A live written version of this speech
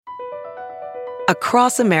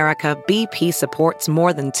Across America, BP supports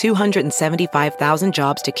more than 275,000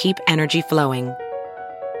 jobs to keep energy flowing.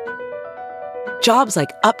 Jobs like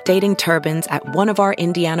updating turbines at one of our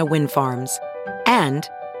Indiana wind farms and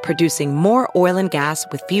producing more oil and gas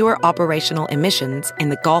with fewer operational emissions in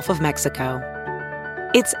the Gulf of Mexico.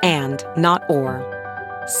 It's and, not or.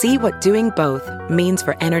 See what doing both means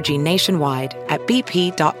for energy nationwide at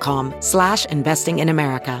bp.com/investing in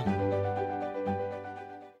America.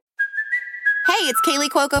 Hey, it's Kaylee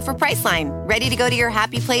Cuoco for Priceline. Ready to go to your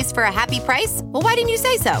happy place for a happy price? Well, why didn't you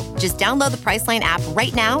say so? Just download the Priceline app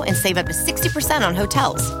right now and save up to 60% on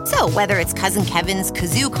hotels. So whether it's Cousin Kevin's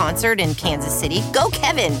Kazoo Concert in Kansas City, go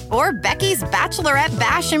Kevin, or Becky's Bachelorette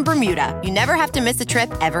Bash in Bermuda, you never have to miss a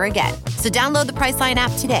trip ever again. So download the Priceline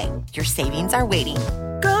app today. Your savings are waiting.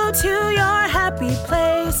 Go to your happy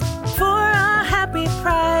place for a happy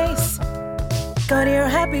price. Go to your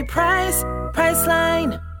happy price,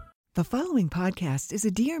 Priceline. The following podcast is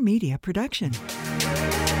a Dear Media production.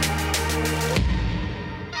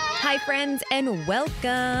 Hi, friends, and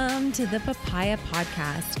welcome to the Papaya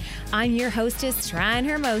Podcast. I'm your hostess, trying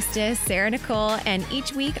her mostest, Sarah Nicole, and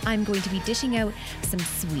each week I'm going to be dishing out some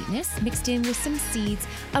sweetness mixed in with some seeds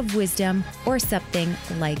of wisdom or something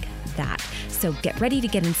like that. So get ready to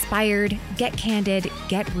get inspired, get candid,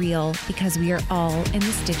 get real, because we are all in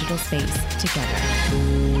this digital space together.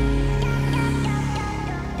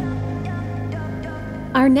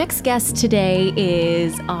 Our next guest today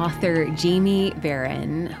is author Jamie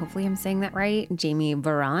Varon. Hopefully I'm saying that right. Jamie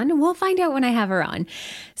Varon. We'll find out when I have her on.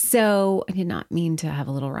 So I did not mean to have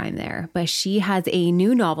a little rhyme there, but she has a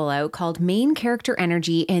new novel out called Main Character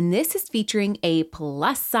Energy, and this is featuring a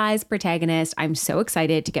plus-size protagonist. I'm so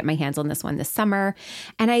excited to get my hands on this one this summer,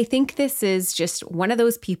 and I think this is just one of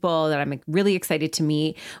those people that I'm really excited to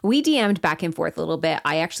meet. We DM'd back and forth a little bit.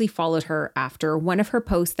 I actually followed her after one of her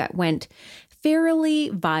posts that went fairly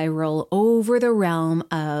viral over the realm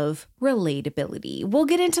of relatability. We'll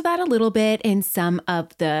get into that a little bit in some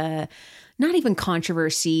of the, not even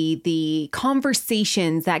controversy, the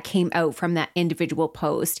conversations that came out from that individual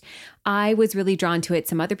post. I was really drawn to it.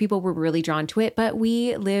 Some other people were really drawn to it, but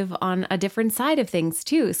we live on a different side of things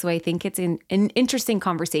too. So I think it's an interesting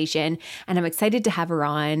conversation, and I'm excited to have her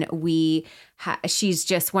on. She's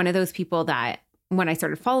just one of those people that, when I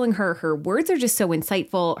started following her, her words are just so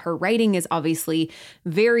insightful. Her writing is obviously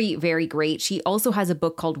very, very great. She also has a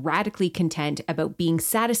book called Radically Content about being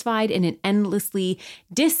satisfied in an endlessly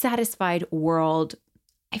dissatisfied world.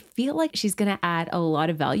 I feel like she's going to add a lot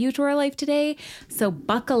of value to our life today. So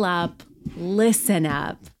buckle up, listen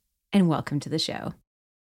up, and welcome to the show.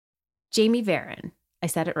 Jamie Varon. I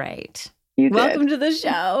said it right. You did. Welcome to the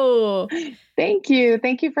show. Thank you.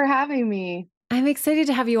 Thank you for having me. I'm excited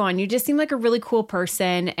to have you on. You just seem like a really cool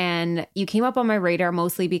person, and you came up on my radar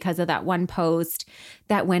mostly because of that one post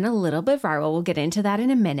that went a little bit viral. We'll get into that in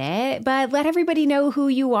a minute, but let everybody know who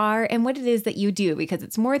you are and what it is that you do, because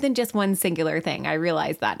it's more than just one singular thing. I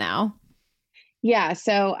realize that now. Yeah,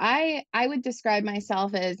 so I would describe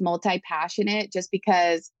myself as multi-passionate just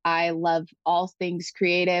because I love all things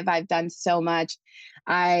creative. I've done so much.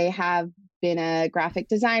 I have been a graphic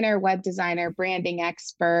designer, web designer, branding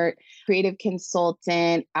expert, creative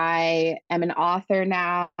consultant. I am an author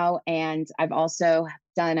now, and I've also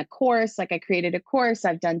done a course. Like, I created a course.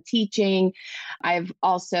 I've done teaching. I'm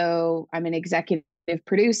an executive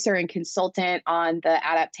producer and consultant on the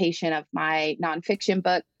adaptation of my nonfiction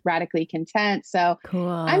book, Radically Content. So Cool.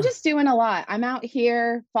 I'm just doing a lot. I'm out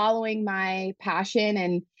here following my passion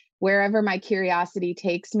and wherever my curiosity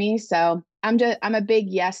takes me. So I'm a big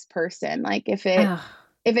yes person. Like, if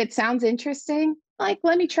it sounds interesting, like,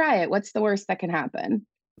 let me try it. What's the worst that can happen?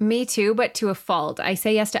 Me too, but to a fault. I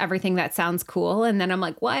say yes to everything that sounds cool, and then I'm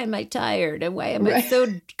like, why am I tired? And why am I so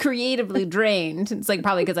creatively drained? It's like,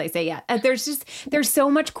 probably because I say yeah. There's so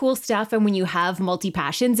much cool stuff, and when you have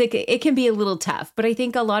multi-passions, it can be a little tough. But I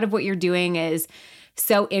think a lot of what you're doing is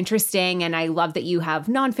so interesting, and I love that you have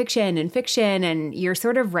nonfiction and fiction, and you're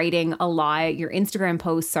sort of writing a lot. Your Instagram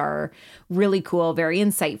posts are really cool, very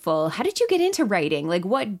insightful. How did you get into writing? Like,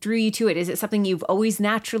 what drew you to it? Is it something you've always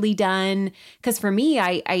naturally done? Because for me,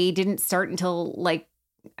 I didn't start until, like,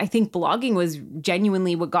 I think blogging was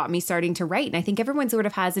genuinely what got me starting to write. And I think everyone sort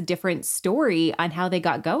of has a different story on how they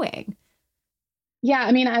got going. Yeah,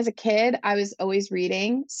 I mean, as a kid, I was always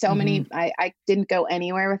reading so many. I didn't go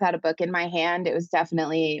anywhere without a book in my hand. It was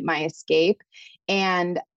definitely my escape.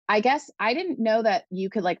 And I guess I didn't know that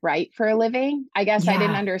you could, like, write for a living. I guess I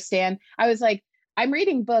didn't understand. I was like, I'm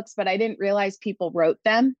reading books, but I didn't realize people wrote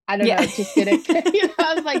them. I don't know. It just didn't,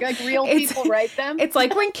 I was like real people write them. It's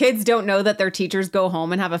like when kids don't know that their teachers go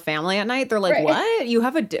home and have a family at night. They're like, Right. what? You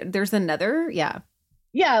have there's another? Yeah.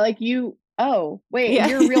 Yeah. Like oh, wait,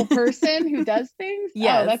 you're a real person who does things?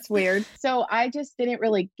 Yes. Oh, that's weird. So I just didn't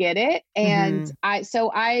really get it. And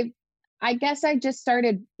I guess I just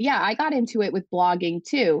started, I got into it with blogging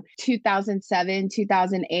too. 2007,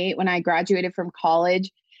 2008, when I graduated from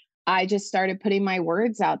college, I just started putting my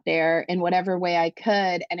words out there in whatever way I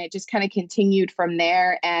could. And it just kind of continued from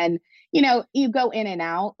there. And, you go in and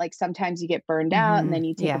out, like sometimes you get burned out and then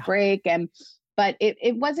you take a break. But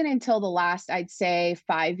it wasn't until the last, I'd say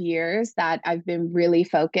 5 years that I've been really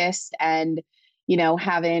focused and,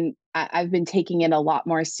 I've been taking it a lot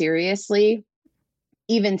more seriously.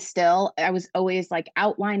 Even still, I was always like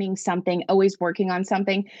outlining something, always working on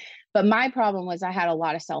something. But my problem was I had a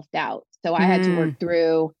lot of self-doubt. So I had to work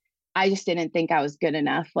through, I just didn't think I was good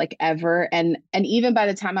enough, like ever. And even by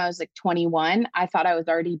the time I was like 21, I thought I was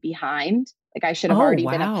already behind. Like I should have already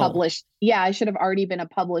been a published. Yeah, I should have already been a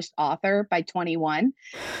published author by 21.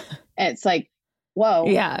 And it's like, whoa.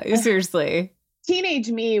 Yeah, seriously. Teenage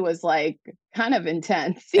me was like kind of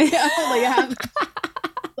intense.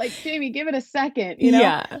 Like, Jamie, give it a second,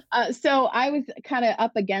 Yeah. So I was kind of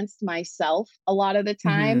up against myself a lot of the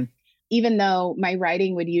time, even though my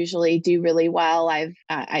writing would usually do really well. I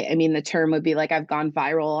mean, the term would be like, I've gone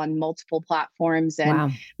viral on multiple platforms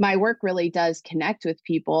and my work really does connect with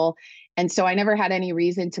people. And so I never had any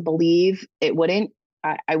reason to believe I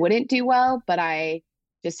wouldn't do well, but I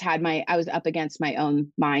just had I was up against my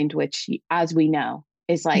own mind, which, as we know,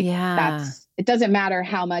 is like, it doesn't matter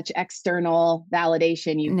how much external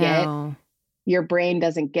validation you get, your brain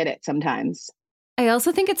doesn't get it sometimes. I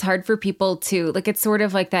also think it's hard for people to, like, it's sort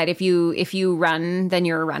of like that. If you run, then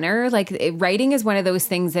you're a runner. Like writing is one of those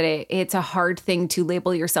things that it's a hard thing to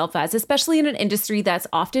label yourself as, especially in an industry that's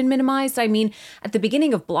often minimized. I mean, at the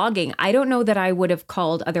beginning of blogging, I don't know that I would have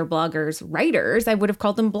called other bloggers writers. I would have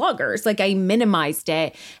called them bloggers. Like I minimized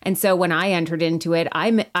it. And so when I entered into it,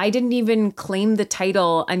 I didn't even claim the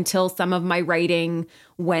title until some of my writing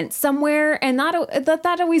went somewhere. And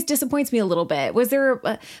that always disappoints me a little bit. Was there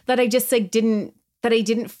that I just like that I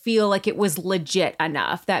didn't feel like it was legit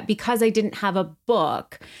enough, that because I didn't have a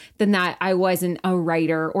book, then that I wasn't a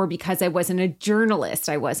writer, or because I wasn't a journalist,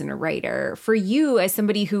 I wasn't a writer. For you, as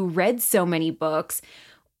somebody who read so many books,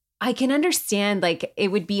 I can understand like it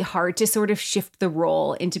would be hard to sort of shift the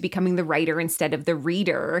role into becoming the writer instead of the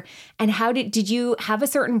reader. And how did you have a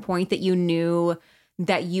certain point that you knew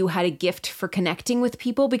that you had a gift for connecting with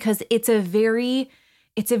people? Because it's a very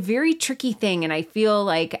tricky thing. And I feel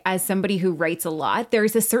like as somebody who writes a lot,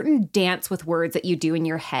 there's a certain dance with words that you do in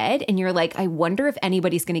your head. And you're like, I wonder if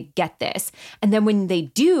anybody's going to get this. And then when they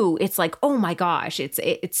do, it's like, oh my gosh, it's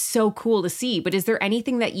so cool to see. But is there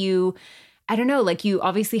anything that I don't know, like you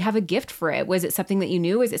obviously have a gift for it. Was it something that you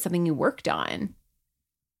knew? Is it something you worked on?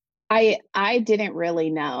 I didn't really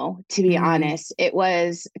know, to be honest. It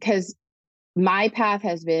was because my path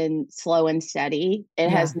has been slow and steady. It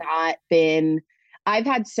has not been. I've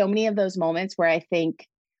had so many of those moments where I think,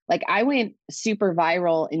 like, I went super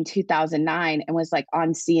viral in 2009 and was like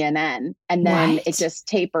on CNN, and then it just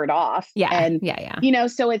tapered off.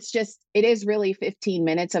 So it is really 15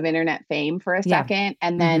 minutes of internet fame for a second.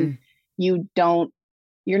 And then you're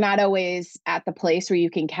not always at the place where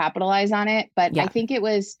you can capitalize on it. But I think it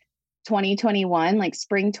was 2021, like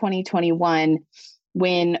spring 2021,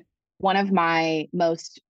 when one of my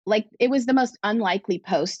it was the most unlikely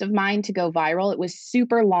post of mine to go viral. It was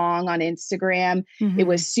super long on Instagram. It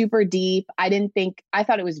was super deep. I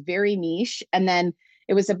thought it was very niche. And then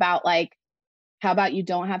it was about like, how about you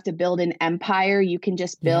don't have to build an empire? You can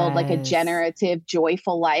just build like a generative,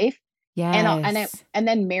 joyful life. And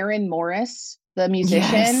then Maren Morris, the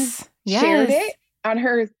musician, shared it on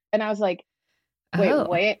her. And I was like,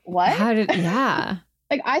 wait, what?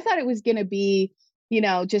 Like, I thought it was going to be,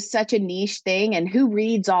 just such a niche thing, and who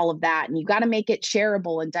reads all of that, and you got to make it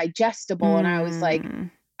shareable and digestible. And I was like,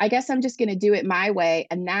 I guess I'm just going to do it my way.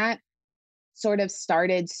 And that sort of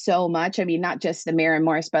started so much. I mean, not just the Maren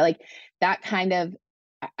Morris, but like that kind of,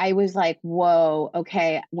 I was like, whoa,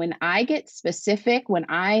 okay. When I get specific, when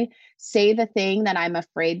I say the thing that I'm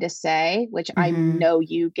afraid to say, which I know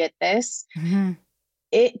you get this,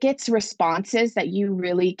 it gets responses that you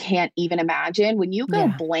really can't even imagine. When you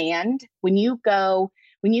go bland, when you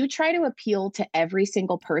try to appeal to every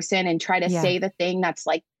single person and try to say the thing that's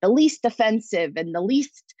like the least offensive and the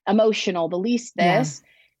least emotional, the least this,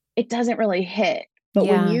 it doesn't really hit. But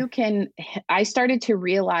when I started to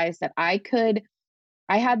realize that I could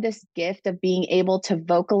I had this gift of being able to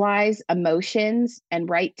vocalize emotions and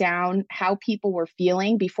write down how people were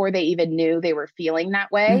feeling before they even knew they were feeling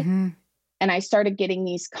that way. Mm-hmm. And I started getting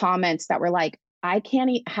these comments that were like, I can't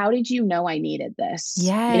eat. How did you know I needed this?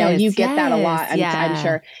 Yes. You get that a lot. I'm Yeah.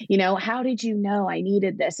 sure, how did you know I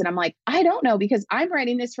needed this? And I'm like, I don't know, because I'm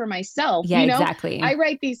writing this for myself. Yeah, exactly. I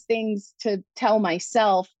write these things to tell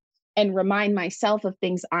myself and remind myself of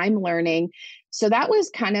things I'm learning. So that was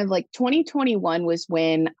kind of like 2021 was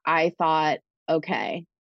when I thought, okay,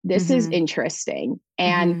 this is Mm-hmm. interesting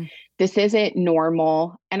and Mm-hmm. this isn't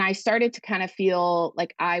normal. And I started to kind of feel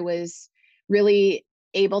like I was really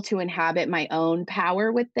able to inhabit my own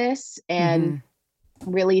power with this and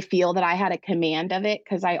really feel that I had a command of it.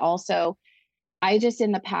 Cause I just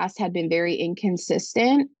in the past had been very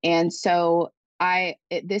inconsistent. And so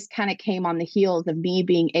this kind of came on the heels of me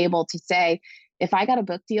being able to say, if I got a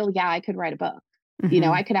book deal, yeah, I could write a book.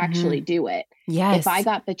 Mm-hmm. I could actually do it. Yes. If I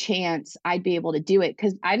got the chance, I'd be able to do it.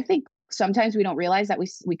 Cause I think sometimes we don't realize that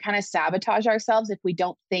we kind of sabotage ourselves if we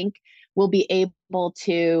don't think we'll be able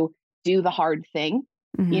to do the hard thing,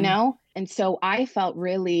 And so I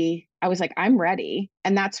was like, I'm ready.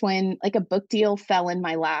 And that's when like a book deal fell in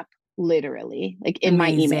my lap, literally, like in my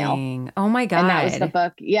email. Oh my God. And that was the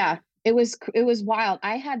book. Yeah. It was wild.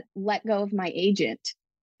 I had let go of my agent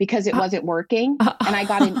because it wasn't working. And I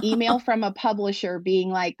got an email from a publisher being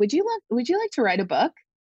like, would you like to write a book?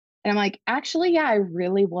 And I'm like, actually, yeah, I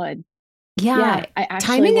really would. Yeah. I actually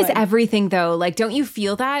Timing would. is everything though. Like, don't you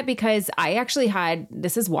feel that? Because I actually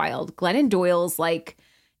this is wild. Glennon Doyle's like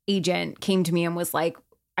agent came to me and was like,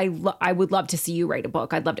 I would love to see you write a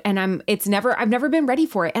book. I'd love to. And I've never been ready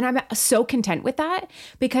for it. And I'm so content with that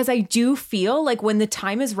because I do feel like when the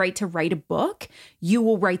time is right to write a book, you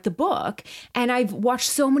will write the book. And I've watched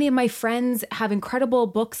so many of my friends have incredible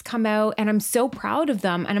books come out and I'm so proud of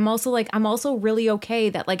them. And I'm also really okay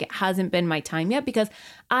that like it hasn't been my time yet because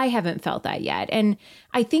I haven't felt that yet. And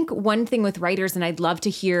I think one thing with writers, and I'd love to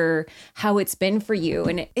hear how it's been for you,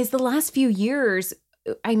 and is the last few years,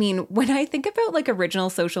 I mean, when I think about like original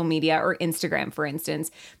social media or Instagram, for instance,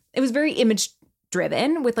 it was very image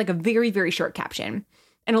driven with like a very, very short caption.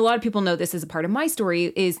 And a lot of people know this as a part of my story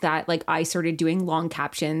is that like I started doing long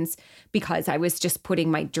captions because I was just putting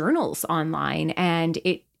my journals online and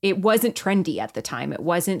it wasn't trendy at the time. It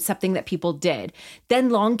wasn't something that people did. Then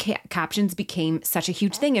long captions became such a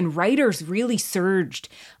huge thing and writers really surged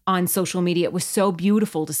on social media. It was so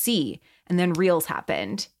beautiful to see. And then Reels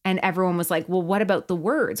happened and everyone was like, well, what about the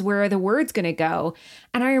words? Where are the words going to go?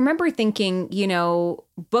 And I remember thinking,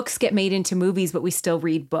 books get made into movies, but we still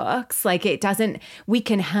read books. Like we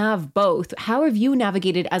can have both. How have you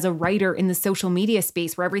navigated as a writer in the social media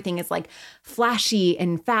space where everything is like flashy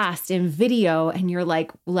and fast and video and you're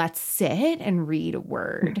like, let's sit and read a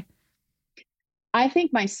word? I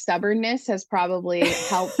think my stubbornness has probably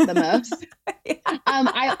helped the most.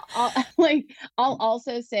 Yeah. I'll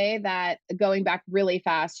also say that going back really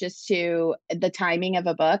fast just to the timing of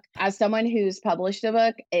a book, as someone who's published a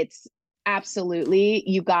book, it's absolutely,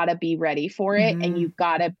 you got to be ready for it and you've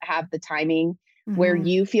got to have the timing where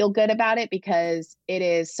you feel good about it because it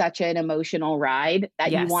is such an emotional ride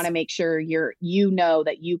that you want to make sure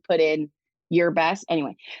that you put in your best.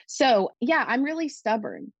 Anyway, so yeah, I'm really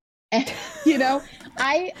stubborn. And,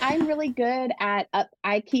 I'm really good at,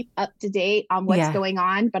 I keep up to date on what's going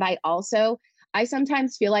on, but I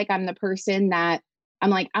sometimes feel like I'm the person that I'm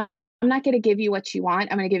like, I'm not going to give you what you want.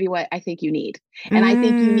 I'm going to give you what I think you need. And I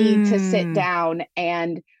think you need to sit down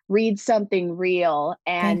and read something real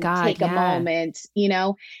and take a moment,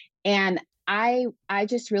 and I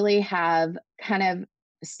just really have kind of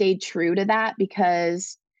stayed true to that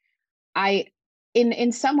because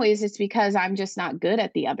in some ways it's because I'm just not good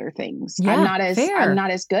at the other things. Yeah, I'm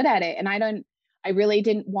not as good at it. And I really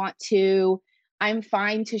didn't want to. I'm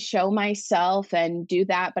fine to show myself and do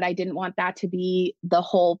that, but I didn't want that to be the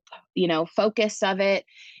whole, focus of it.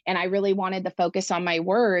 And I really wanted the focus on my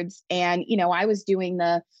words. And, I was doing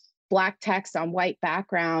the black text on white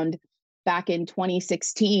background back in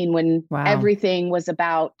 2016 when everything was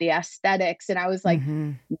about the aesthetics. And I was like,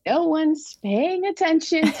 no one's paying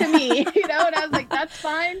attention to me, and I was like, that's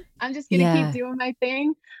fine. I'm just going to keep doing my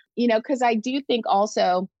thing, because I do think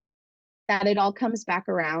also that it all comes back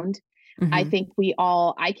around. I think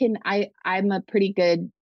I'm a pretty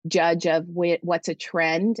good judge of what's a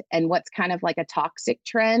trend and what's kind of like a toxic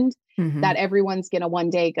trend that everyone's going to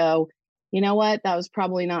one day go, you know what, that was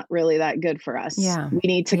probably not really that good for us. Yeah. We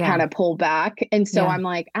need to kind of pull back. And so I'm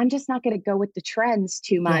like, I'm just not going to go with the trends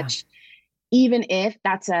too much, even if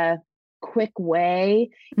that's a quick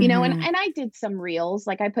way, and I did some reels,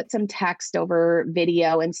 like I put some text over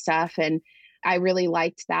video and stuff. And I really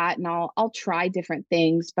liked that, and I'll try different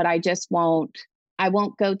things, but I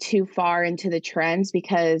won't go too far into the trends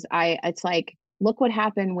because it's like, look what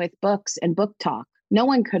happened with books and book talk. No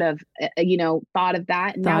one could have, thought of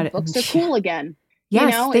that. And now books are cool again.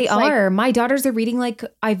 Yes, they it's like, are. My daughters are reading like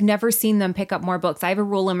I've never seen them pick up more books. I have a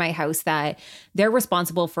rule in my house that they're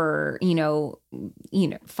responsible for,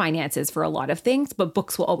 finances for a lot of things, but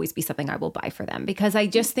books will always be something I will buy for them because I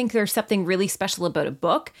just think there's something really special about a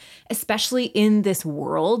book, especially in this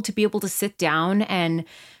world, to be able to sit down and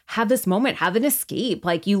have this moment, have an escape.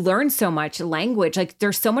 Like you learn so much language. Like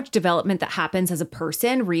there's so much development that happens as a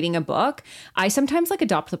person reading a book. I sometimes like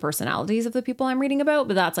adopt the personalities of the people I'm reading about,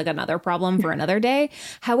 but that's like another problem for another day.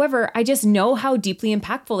 However, I just know how deeply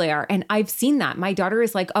impactful they are. And I've seen that. My daughter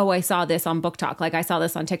is like, oh, I saw this on Book Talk. Like I saw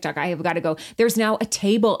this on TikTok. I have got to go. There's now a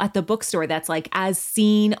table at the bookstore that's like as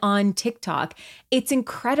seen on TikTok. It's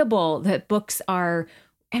incredible that books are,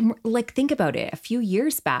 and like, think about it. A few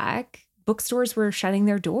years back, bookstores were shutting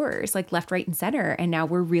their doors like left, right, and center. And now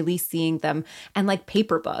we're really seeing them. And like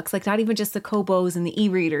paper books, like not even just the Kobos and the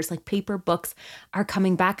e-readers, like paper books are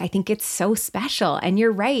coming back. I think it's so special. And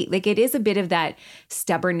you're right. Like it is a bit of that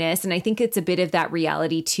stubbornness. And I think it's a bit of that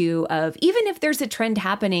reality too of even if there's a trend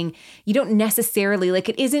happening, you don't necessarily like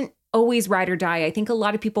it isn't always ride or die. I think a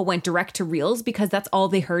lot of people went direct to reels because that's all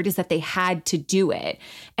they heard is that they had to do it.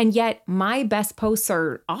 And yet my best posts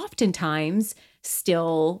are oftentimes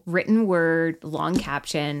still written word, long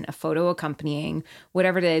caption, a photo accompanying,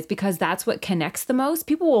 whatever it is, because that's what connects the most.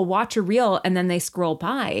 People will watch a reel and then they scroll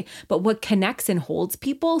by. But what connects and holds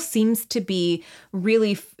people seems to be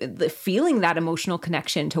really feeling that emotional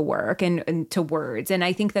connection to work and to words. And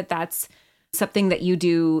I think that that's something that you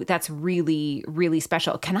do that's really, really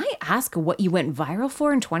special. Can I ask what you went viral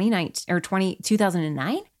for in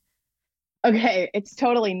 2009? Okay, it's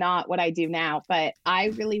totally not what I do now, but I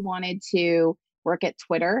really wanted to work at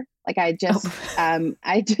Twitter. Like I just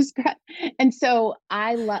got, and so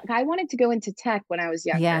I wanted to go into tech when I was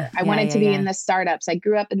younger. I wanted to be in the startups. I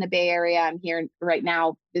grew up in the Bay Area. I'm here right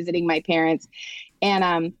now visiting my parents,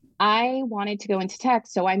 and I wanted to go into tech.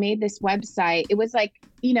 So I made this website. It was like,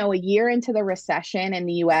 a year into the recession in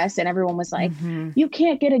the US, and everyone was like, you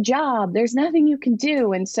can't get a job. There's nothing you can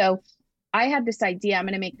do. And so I had this idea. I'm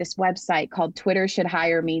going to make this website called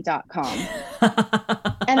twittershouldhireme.com.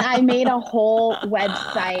 And I made a whole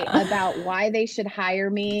website about why they should hire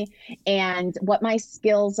me and what my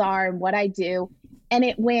skills are and what I do. And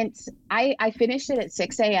it went, I finished it at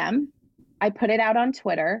 6 a.m. I put it out on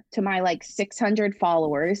Twitter to my like 600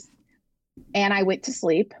 followers, and I went to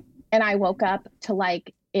sleep and I woke up to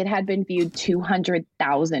like, it had been viewed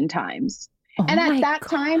 200,000 times. Oh and at that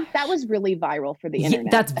time, that was really viral for the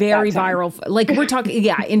internet. That's very viral. Like we're talking,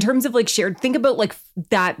 in terms of like shared, think about like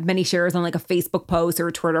that many shares on like a Facebook post or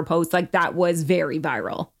a Twitter post, like that was very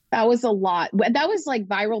viral. That was a lot. That was like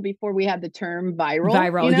viral before we had the term viral.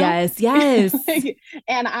 Viral, yes.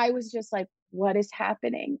 And I was just like, what is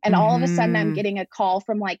happening? And all of a sudden I'm getting a call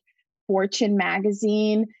from like Fortune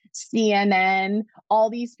magazine, CNN, all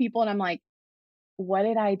these people. And I'm like, what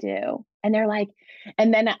did I do? And they're like,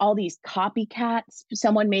 and then all these copycats,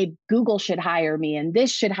 someone made Google should hire me and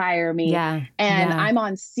this should hire me. And I'm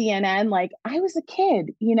on CNN. Like I was a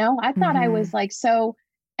kid, I thought I was like, so,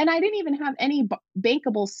 and I didn't even have any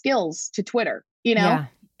bankable skills to Twitter, and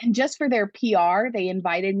just for their PR, they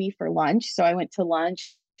invited me for lunch. So I went to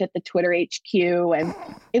lunch at the Twitter HQ, and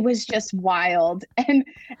it was just wild. And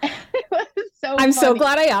it was so I'm funny. so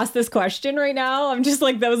glad I asked this question right now. I'm just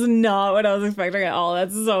like, that was not what I was expecting at all.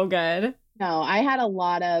 That's so good. No,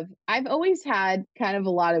 I've always had kind of a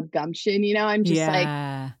lot of gumption, I'm just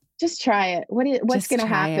like, just try it. What's going to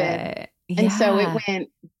happen? And so it went,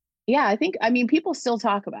 people still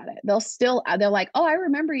talk about it. They're like, oh, I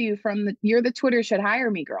remember you you're the Twitter should hire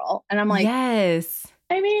me girl. And I'm like, yes.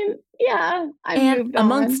 I moved on.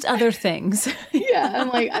 Amongst other things. I'm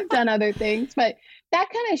like, I've done other things, but that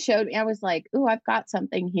kind of showed me, I was like, ooh, I've got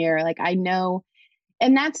something here. Like I know.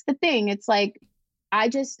 And that's the thing. It's like, I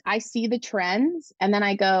see the trends and then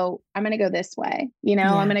I go, I'm going to go this way,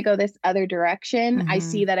 I'm going to go this other direction. I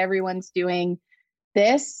see that everyone's doing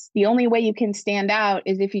this. The only way you can stand out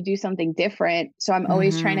is if you do something different. So I'm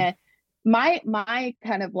always trying to, my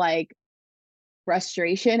kind of like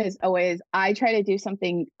frustration is always, I try to do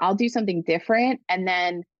something, I'll do something different. And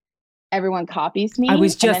then everyone copies me. I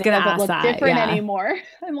was just going to ask that. Different anymore.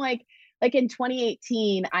 I'm like in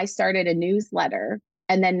 2018, I started a newsletter.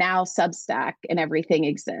 And then now Substack and everything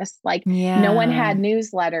exists. Like no one had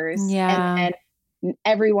newsletters. And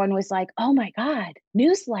everyone was like, oh my God,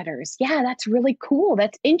 newsletters. Yeah, that's really cool.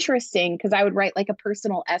 That's interesting. Cause I would write like a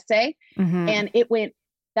personal essay and it went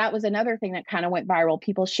that was another thing that kind of went viral.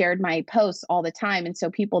 People shared my posts all the time. And so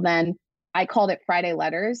people then, I called it Friday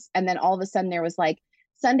letters. And then all of a sudden there was like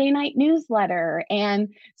Sunday night newsletter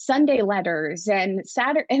and Sunday letters and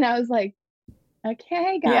Saturday. And I was like,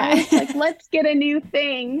 okay, guys, like, let's get a new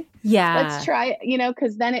thing. Yeah. Let's try it, you know,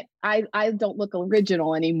 because then I don't look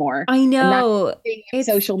original anymore. I know. It's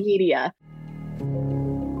social media.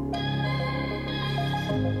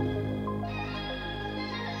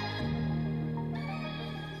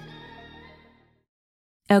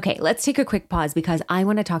 Okay, let's take a quick pause because I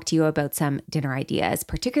want to talk to you about some dinner ideas,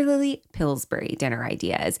 particularly Pillsbury dinner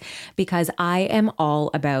ideas, because I am all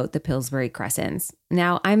about the Pillsbury crescents.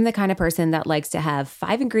 Now, I'm the kind of person that likes to have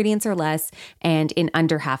 5 ingredients or less and in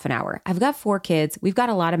under half an hour. I've got 4 kids. We've got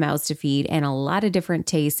a lot of mouths to feed and a lot of different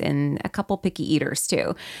tastes and a couple picky eaters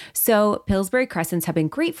too. So Pillsbury crescents have been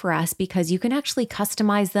great for us because you can actually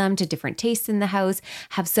customize them to different tastes in the house,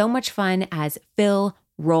 have so much fun as fill,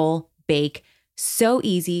 roll, bake. So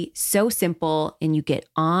easy, so simple, and you get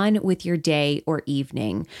on with your day or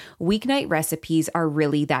evening. Weeknight recipes are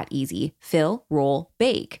really that easy. Fill, roll,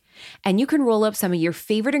 bake. And you can roll up some of your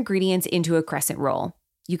favorite ingredients into a crescent roll.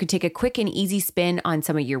 You can take a quick and easy spin on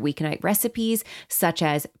some of your weeknight recipes, such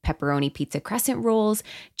as pepperoni pizza crescent rolls,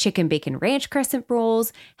 chicken bacon ranch crescent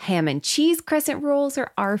rolls, ham and cheese crescent rolls, or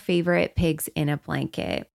our favorite, pigs in a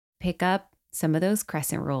blanket. Pick up some of those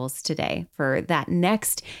crescent rolls today for that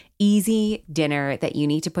next easy dinner that you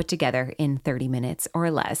need to put together in 30 minutes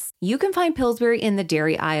or less. You can find Pillsbury in the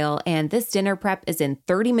dairy aisle, and this dinner prep is in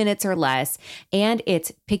 30 minutes or less, and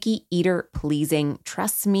it's picky eater pleasing.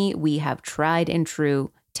 Trust me, we have tried and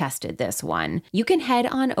true tested this one. You can head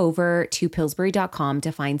on over to Pillsbury.com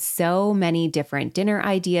to find so many different dinner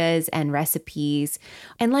ideas and recipes.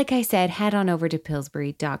 And like I said, head on over to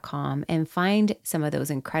Pillsbury.com and find some of those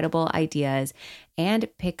incredible ideas and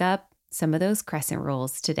pick up some of those crescent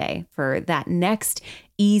rolls today for that next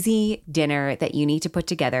easy dinner that you need to put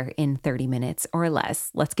together in 30 minutes or less.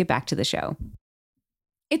 Let's get back to the show.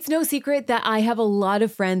 It's no secret that I have a lot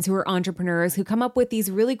of friends who are entrepreneurs who come up with these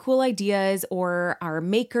really cool ideas or are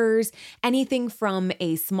makers, anything from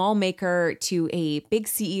a small maker to a big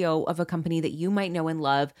CEO of a company that you might know and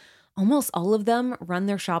love. Almost all of them run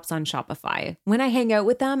their shops on Shopify. When I hang out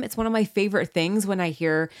with them, it's one of my favorite things when I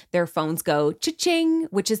hear their phones go cha-ching,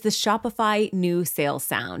 which is the Shopify new sales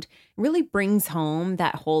sound. It really brings home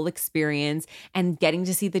that whole experience and getting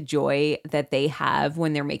to see the joy that they have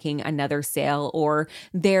when they're making another sale or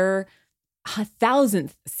their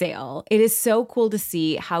 1,000th sale. It is so cool to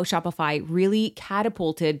see how Shopify really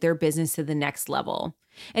catapulted their business to the next level.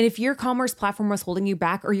 And if your commerce platform was holding you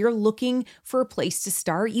back or you're looking for a place to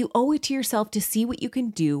start, you owe it to yourself to see what you can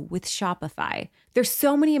do with Shopify. There's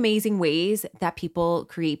so many amazing ways that people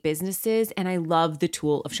create businesses, and I love the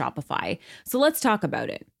tool of Shopify. So let's talk about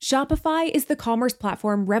it. Shopify is the commerce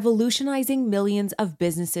platform revolutionizing millions of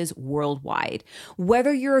businesses worldwide.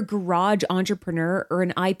 Whether you're a garage entrepreneur or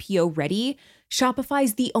an IPO ready, Shopify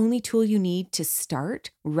is the only tool you need to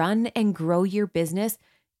start, run, and grow your business.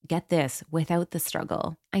 Get this, without the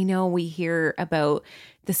struggle. I know we hear about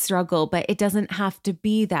the struggle, but it doesn't have to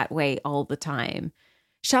be that way all the time.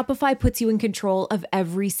 Shopify puts you in control of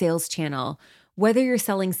every sales channel. Whether you're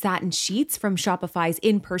selling satin sheets from Shopify's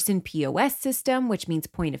in-person POS system, which means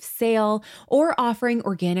point of sale, or offering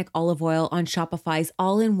organic olive oil on Shopify's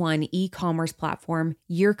all-in-one e-commerce platform,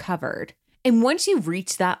 you're covered. And once you've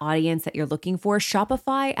reached that audience that you're looking for,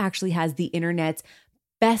 Shopify actually has the internet's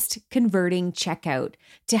best converting checkout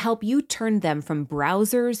to help you turn them from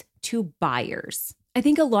browsers to buyers. I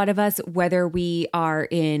think a lot of us, whether we are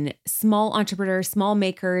in small entrepreneurs, small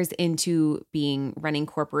makers into running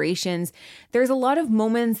corporations, there's a lot of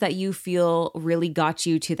moments that you feel really got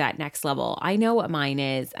you to that next level. I know what mine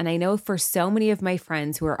is. And I know for so many of my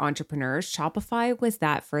friends who are entrepreneurs, Shopify was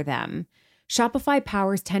that for them. Shopify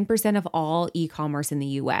powers 10% of all e-commerce in the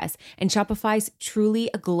US, and Shopify's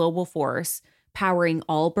truly a global force, powering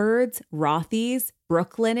Allbirds, Rothy's,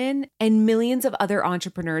 Brooklinen, and millions of other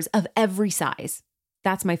entrepreneurs of every size.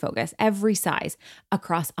 That's my focus, every size,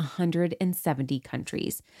 across 170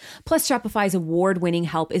 countries. Plus, Shopify's award-winning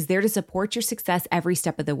help is there to support your success every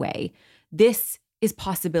step of the way. This is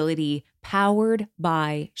Possibility, powered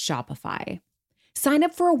by Shopify. Sign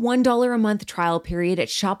up for a $1 a month trial period at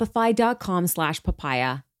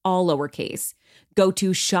shopify.com/papaya, all lowercase. Go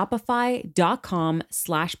to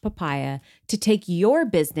shopify.com/papaya to take your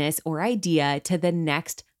business or idea to the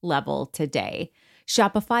next level today.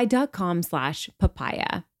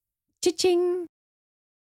 Shopify.com/papaya. Cha-ching.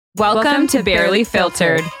 Welcome to Barely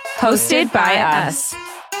Filtered, hosted by us.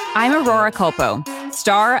 I'm Aurora Culpo,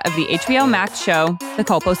 star of the HBO Max show, The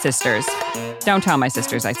Culpo Sisters. Don't tell my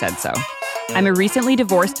sisters I said so. I'm a recently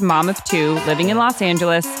divorced mom of 2 living in Los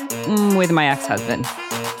Angeles with my ex-husband.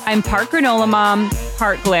 I'm part granola mom,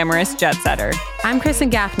 part glamorous jet setter. I'm Kristen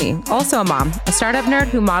Gaffney, also a mom, a startup nerd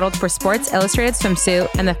who modeled for Sports Illustrated Swimsuit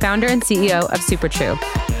and the founder and CEO of Super True.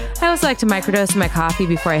 I also like to microdose my coffee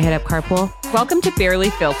before I hit up carpool. Welcome to Barely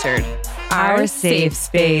Filtered, our safe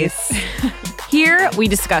space. Here, we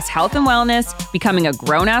discuss health and wellness, becoming a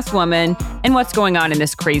grown-ass woman, and what's going on in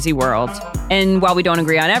this crazy world. And while we don't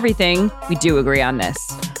agree on everything, we do agree on this.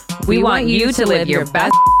 We want you to live your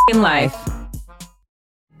best life.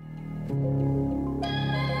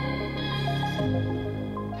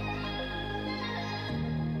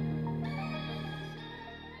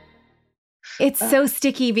 It's so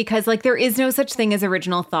sticky because like there is no such thing as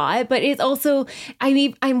original thought, but it's also, I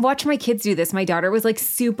mean, I watch my kids do this. My daughter was like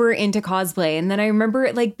super into cosplay. And then I remember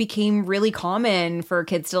it like became really common for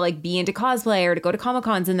kids to like be into cosplay or to go to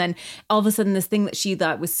Comic-Cons. And then all of a sudden this thing that she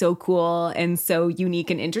thought was so cool and so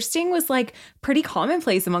unique and interesting was like pretty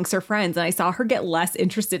commonplace amongst her friends. And I saw her get less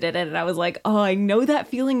interested in it. And I was like, oh, I know that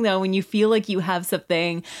feeling though, when you feel like you have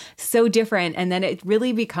something so different. And then it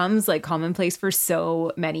really becomes like commonplace for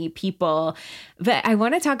so many people. But I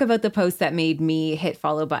want to talk about the post that made me hit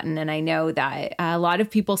follow button. And I know that a lot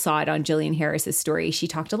of people saw it on Jillian Harris's story. She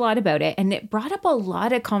talked a lot about it and it brought up a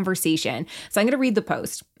lot of conversation. So I'm going to read the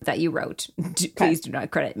post that you wrote. Please do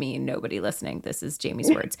not credit me and nobody listening. This is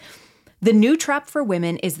Jamie's words. The new trap for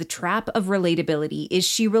women is the trap of relatability. Is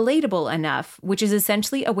she relatable enough? Which is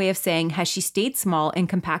essentially a way of saying, has she stayed small and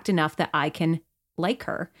compact enough that I can like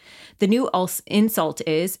her? The new insult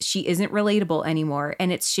is she isn't relatable anymore,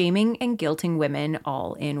 and it's shaming and guilting women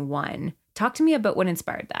all in one. Talk to me about what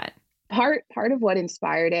inspired that. Part of what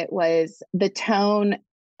inspired it was the tone.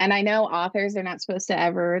 And I know authors are not supposed to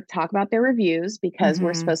ever talk about their reviews because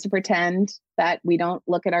we're supposed to pretend that we don't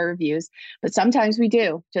look at our reviews, but sometimes we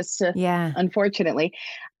do, unfortunately.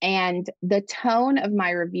 And the tone of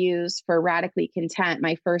my reviews for Radically Content,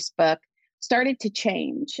 my first book, started to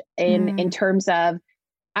change in terms of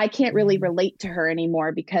I can't really relate to her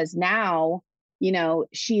anymore because now, you know,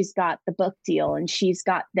 she's got the book deal and she's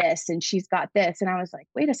got this and she's got this. And I was like,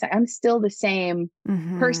 wait a second, I'm still the same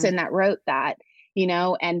person that wrote that, you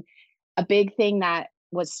know. And a big thing that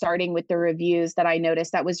was starting with the reviews that I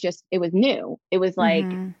noticed that was just, it was new. It was like,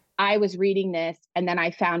 I was reading this and then I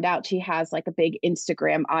found out she has like a big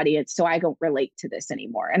Instagram audience. So I don't relate to this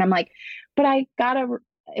anymore. And I'm like, but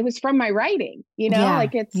it was from my writing, you know,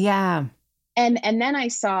 like it's, And then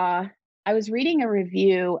I was reading a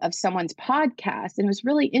review of someone's podcast and it was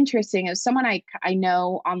really interesting. It was someone I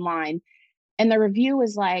know online. And the review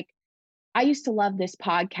was like, I used to love this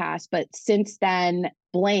podcast, but since then,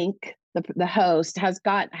 blank, the host has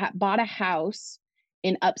bought a house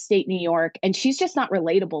in upstate New York and she's just not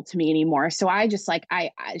relatable to me anymore. So I just like,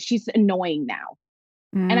 she's annoying now.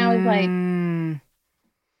 And I was like,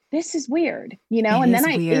 this is weird, you know? And then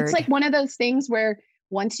it's like one of those things where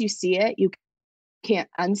once you see it, you can't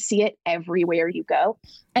unsee it everywhere you go.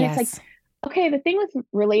 And it's like, okay, the thing with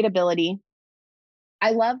relatability,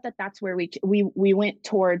 I love that that's where we went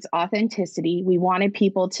towards authenticity. We wanted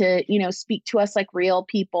people to, you know, speak to us like real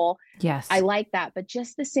people. Yes. I like that. But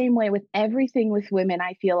just the same way with everything with women,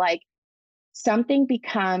 I feel like something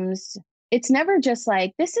becomes, it's never just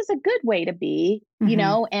like, this is a good way to be, you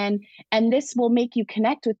know, and this will make you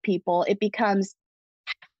connect with people. It becomes,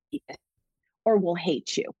 or will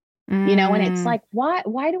hate you, you know, and it's like,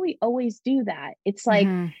 why do we always do that? It's like,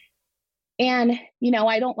 and, you know,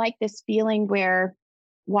 I don't like this feeling where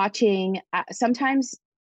watching sometimes,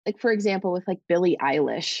 like, for example, with like Billie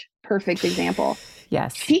Eilish, perfect example.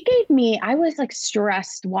 Yes. She gave me, I was like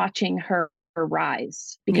stressed watching her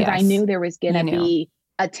rise because I knew there was going to be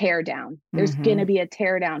a tear down. There's going to be a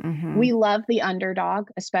tear down. We love the underdog,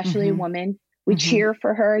 especially a woman. We cheer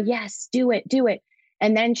for her. Yes, do it.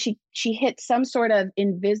 And then she hit some sort of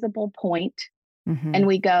invisible point and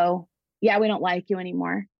we go, yeah, we don't like you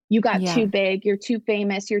anymore. You got too big. You're too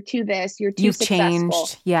famous. You're too this. You're too successful.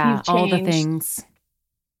 Changed. Yeah. You've all the changed. things.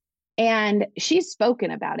 And she's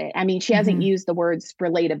spoken about it. I mean, she hasn't used the words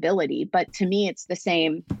relatability, but to me, it's the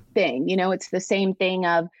same thing. You know, it's the same thing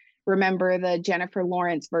of, remember the Jennifer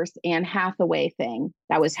Lawrence versus Anne Hathaway thing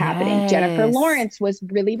that was happening. Jennifer Lawrence was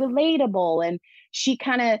really relatable and she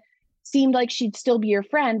kind of seemed like she'd still be your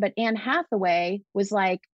friend, but Anne Hathaway was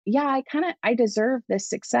like, yeah, I deserve this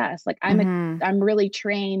success. Like I'm really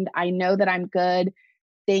trained. I know that I'm good.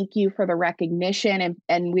 Thank you for the recognition.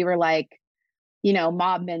 And we were like, you know,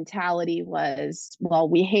 mob mentality was, well,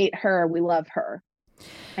 we hate her. We love her.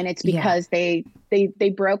 And it's because they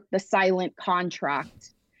broke the silent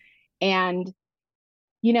contract. And,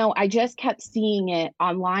 you know, I just kept seeing it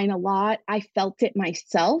online a lot. I felt it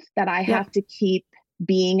myself that I have to keep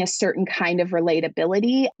being a certain kind of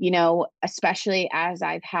relatability, you know, especially as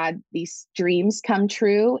I've had these dreams come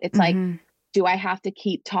true. It's like, do I have to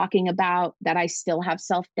keep talking about that I still have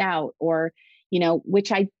self-doubt, or, you know,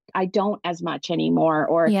 which I don't as much anymore,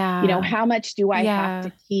 or, you know, how much do I have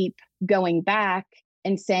to keep going back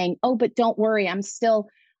and saying, oh, but don't worry, I'm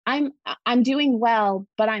doing well,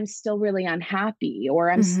 but I'm still really unhappy,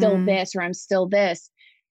 or I'm still this, or I'm still this.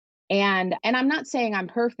 And I'm not saying I'm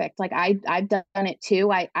perfect. Like I've done it too.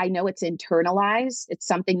 I know it's internalized. It's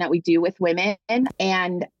something that we do with women.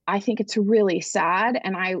 And I think it's really sad.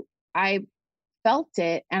 And I felt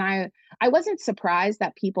it. And I wasn't surprised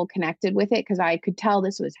that people connected with it, because I could tell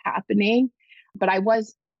this was happening. But I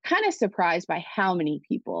was kind of surprised by how many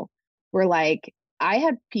people were like, I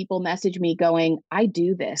had people message me going, I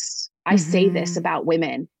do this. I say this about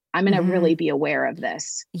women. I'm going to really be aware of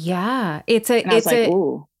this. Yeah.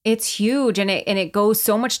 Ooh. It's huge, and it goes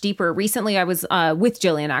so much deeper. Recently, I was with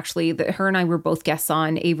Jillian, actually. Her and I were both guests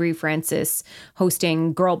on Avery Francis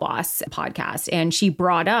hosting Girl Boss podcast, and she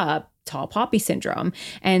brought up tall poppy syndrome.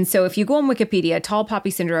 And so if you go on Wikipedia, tall poppy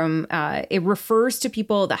syndrome, it refers to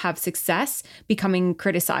people that have success becoming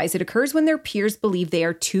criticized. It occurs when their peers believe they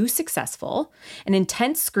are too successful. An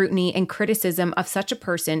intense scrutiny and criticism of such a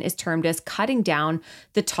person is termed as cutting down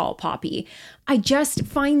the tall poppy. I just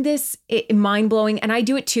find this mind-blowing, and I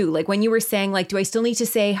do it too. Like when you were saying, like, do I still need to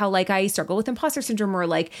say how like I struggle with imposter syndrome, or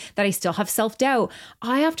like that I still have self-doubt?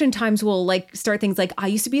 I oftentimes will like start things like, I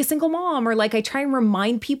used to be a single mom, or like I try and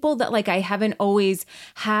remind people that like I haven't always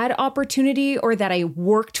had opportunity, or that I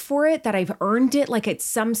worked for it, that I've earned it, like it's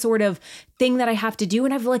some sort of thing that I have to do.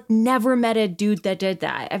 And I've like never met a dude that did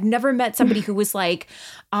that. I've never met somebody who was like,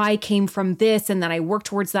 I came from this and then I worked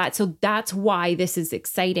towards that. So that's why this is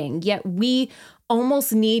exciting. Yet we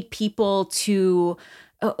almost need people to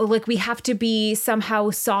like, we have to be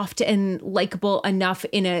somehow soft and likable enough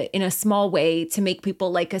in a small way to make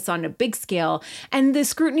people like us on a big scale. And the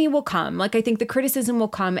scrutiny will come. Like, I think the criticism will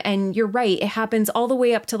come. And you're right. It happens all the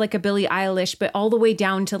way up to like a Billie Eilish, but all the way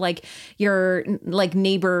down to like your like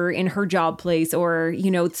neighbor in her job place, or,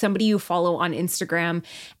 you know, somebody you follow on Instagram.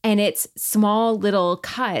 And it's small little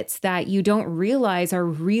cuts that you don't realize are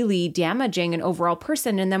really damaging an overall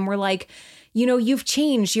person. And then we're like, you know, you've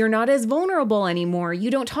changed. You're not as vulnerable anymore.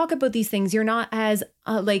 You don't talk about these things. You're not as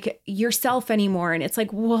like yourself anymore. And it's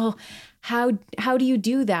like, well, how do you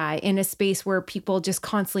do that in a space where people just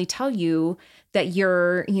constantly tell you that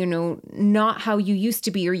you're, you know, not how you used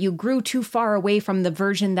to be, or you grew too far away from the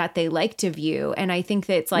version that they liked of you? And I think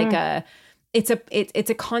that it's like it's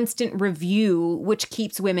a constant review, which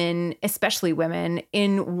keeps women, especially women,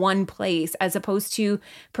 in one place, as opposed to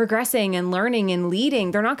progressing and learning and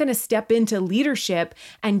leading. They're not going to step into leadership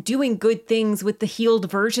and doing good things with the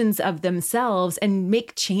healed versions of themselves and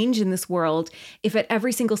make change in this world if at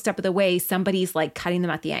every single step of the way somebody's like cutting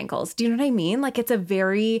them at the ankles. Do you know what I mean? Like, it's a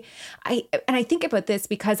very, I think about this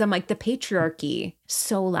because I'm like, the patriarchy,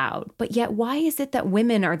 so loud, but yet why is it that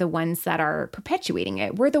women are the ones that are perpetuating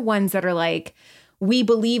it? We're the ones that are like, we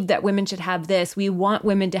believe that women should have this. We want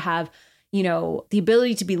women to have, you know, the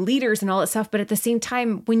ability to be leaders and all that stuff. But at the same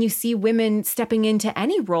time, when you see women stepping into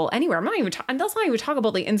any role anywhere, let's not even talk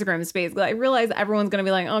about the Instagram space. I realize everyone's going to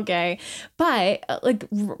be like, okay, but like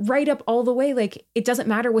right up all the way, like it doesn't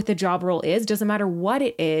matter what the job role is, doesn't matter what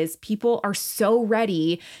it is. People are so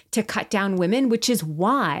ready to cut down women, which is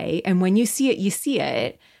why, and when you see it,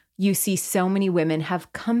 you see so many women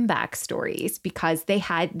have comeback stories because they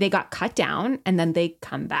got cut down and then they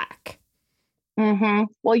come back.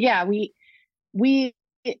 Well, yeah, we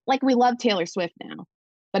love Taylor Swift now,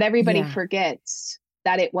 but everybody forgets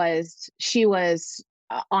that she was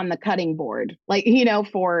on the cutting board, like, you know,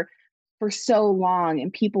 for so long,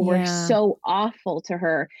 and people were so awful to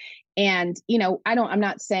her. And, you know, I'm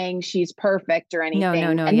not saying she's perfect or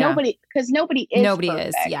anything. No. And nobody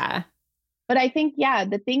is. Yeah. But I think,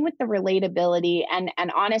 the thing with the relatability and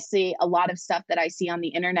honestly, a lot of stuff that I see on the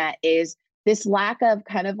internet is this lack of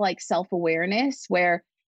kind of like self-awareness, where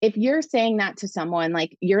if you're saying that to someone,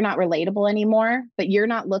 like, you're not relatable anymore, but you're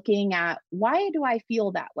not looking at, why do I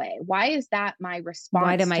feel that way? Why is that my response?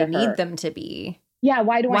 Why do I need them to be? Yeah.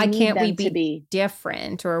 Why do I need can't them we to be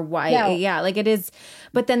different, or why? Yeah. Yeah, like it is.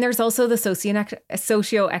 But then there's also the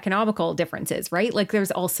socioeconomical differences, right? Like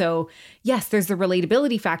there's also, yes, there's the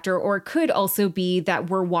relatability factor, or it could also be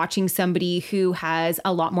that we're watching somebody who has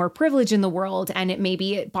a lot more privilege in the world, and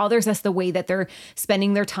it bothers us the way that they're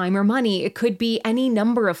spending their time or money. It could be any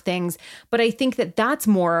number of things. But I think that that's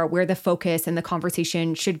more where the focus and the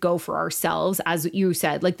conversation should go for ourselves, as you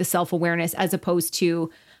said, like the self-awareness, as opposed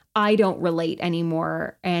to, I don't relate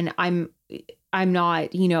anymore. And I'm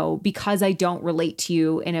not, because I don't relate to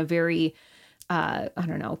you in a very,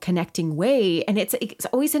 connecting way. And it's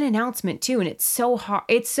always an announcement too. And it's so hard.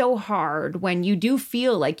 It's so hard when you do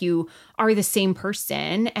feel like you are the same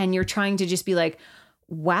person and you're trying to just be like,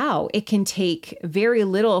 wow, it can take very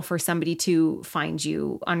little for somebody to find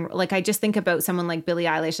you. Like, I just think about someone like Billie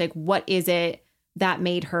Eilish, like, what is it that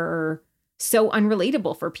made her so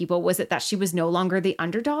unrelatable for people? Was it that she was no longer the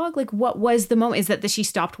underdog? Like, what was the moment? Is that she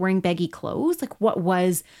stopped wearing baggy clothes? Like, what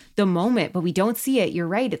was the moment? But we don't see it. You're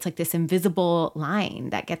right. It's like this invisible line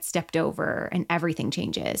that gets stepped over and everything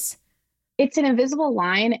changes. It's an invisible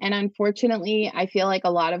line. And unfortunately, I feel like a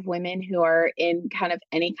lot of women who are in kind of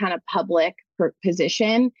any kind of public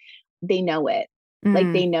position, they know it.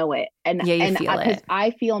 Like they know it. And you feel it.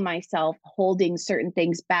 I feel myself holding certain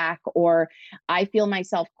things back, or I feel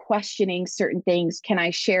myself questioning certain things. Can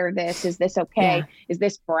I share this? Is this okay? Yeah. Is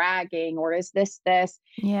this bragging, or is this?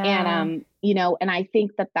 Yeah. And, and I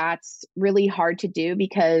think that that's really hard to do,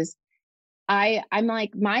 because I'm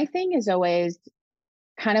like, my thing is always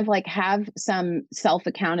kind of like have some self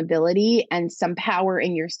accountability and some power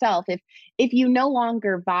in yourself. If you no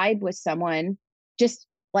longer vibe with someone, just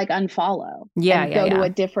like unfollow and go to a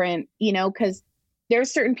different, because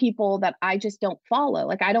there's certain people that I just don't follow.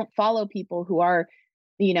 Like, I don't follow people who are,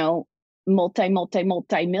 multi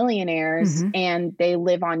millionaires and they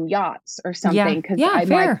live on yachts or something. Cause I'm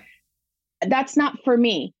like, that's not for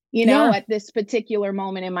me, at this particular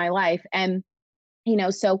moment in my life. And,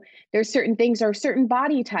 so there's certain things or certain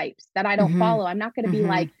body types that I don't follow. I'm not going to be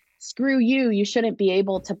like, screw you. You shouldn't be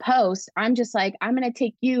able to post. I'm just like, I'm going to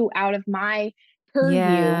take you out of my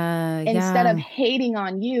purview instead of hating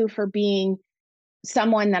on you for being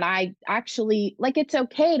someone that I actually like. It's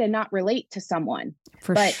okay to not relate to someone,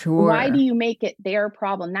 but sure. Why do you make it their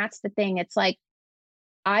problem? That's the thing. It's like,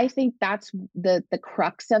 I think that's the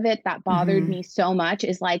crux of it that bothered me so much,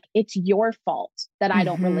 is like, it's your fault that I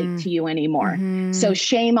don't relate to you anymore. So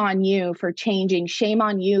shame on you for changing. Shame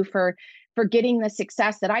on you for getting the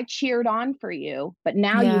success that I cheered on for you. But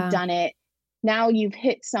now you've done it. Now you've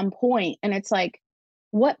hit some point, and it's like,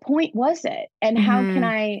 what point was it? And how can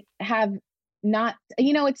I have not,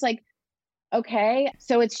 it's like, okay.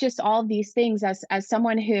 So it's just all these things as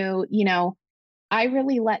someone who, I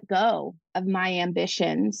really let go of my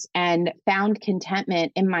ambitions and found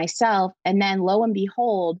contentment in myself. And then lo and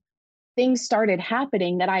behold, things started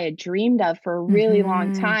happening that I had dreamed of for a really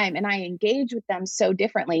long time. And I engage with them so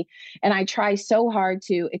differently. And I try so hard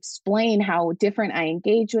to explain how different I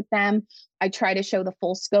engage with them. I try to show the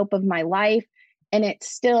full scope of my life. And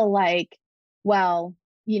it's still like, well,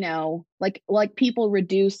 like people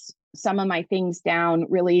reduce some of my things down,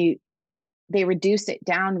 really, they reduce it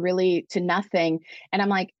down really to nothing. And I'm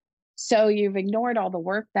like, so you've ignored all the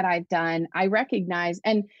work that I've done. I recognize,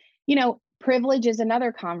 and, privilege is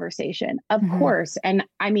another conversation, of course. And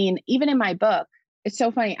I mean, even in my book, it's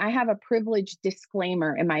so funny. I have a privilege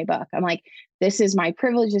disclaimer in my book. I'm like, this is my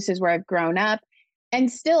privilege. This is where I've grown up.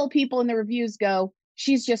 And still people in the reviews go,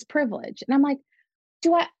 she's just privileged. And I'm like,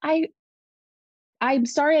 I'm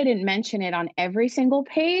sorry I didn't mention it on every single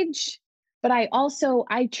page, but I also,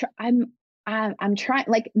 I'm trying,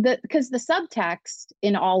 like, because the subtext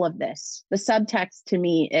in all of this, the subtext to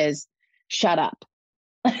me is shut up,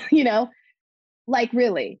 like,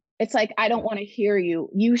 really, it's like, I don't want to hear you.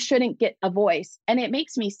 You shouldn't get a voice. And it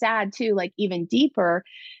makes me sad too, like even deeper,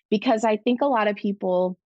 because I think a lot of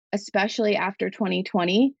people, especially after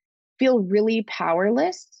 2020, feel really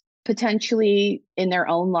powerless potentially in their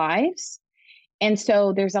own lives. And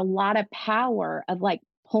so there's a lot of power of like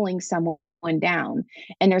pulling someone down.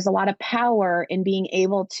 And there's a lot of power in being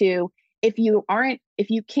able to, if you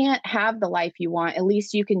can't have the life you want, at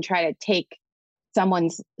least you can try to take someone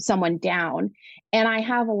down. And I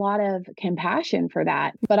have a lot of compassion for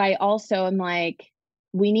that. But I also am like,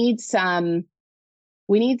 we need some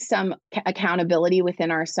accountability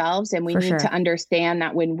within ourselves. And we need to understand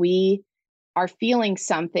that when we are feeling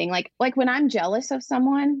something like when I'm jealous of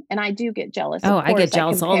someone, and I do get jealous. Oh, I get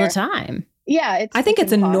jealous all the time. Yeah. I think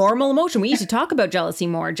it's a impossible. normal emotion. We need to talk about jealousy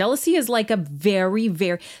more. Jealousy is like a very,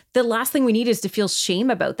 the last thing we need is to feel shame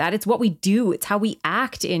about that. It's what we do. It's how we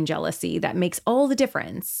act in jealousy that makes all the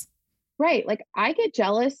difference. Right. Like I get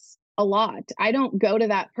jealous a lot. I don't go to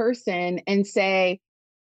that person and say,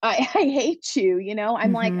 I hate you. You know,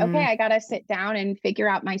 I'm like, okay, I got to sit down and figure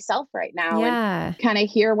out myself right now and kind of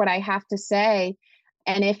hear what I have to say.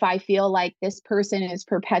 And if I feel like this person is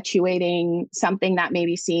perpetuating something that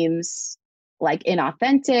maybe seems like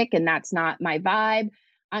inauthentic and that's not my vibe,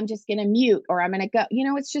 I'm just going to mute or I'm going to go, you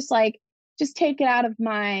know, it's just like, just take it out of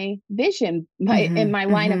my vision, in my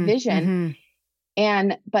line of vision.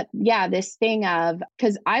 But yeah, this thing of,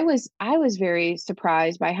 cause I was very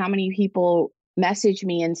surprised by how many people messaged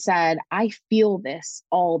me and said, I feel this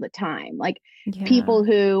all the time. Like people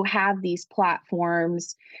who have these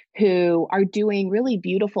platforms, who are doing really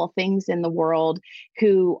beautiful things in the world,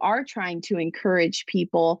 who are trying to encourage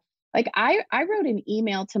people. Like I wrote an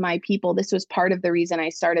email to my people. This was part of the reason I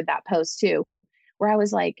started that post too, where I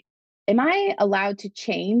was like, am I allowed to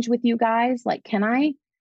change with you guys? Like, can I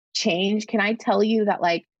change? Can I tell you that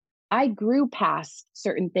like I grew past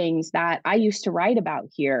certain things that I used to write about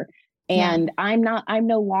here? And I'm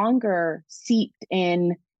no longer seeped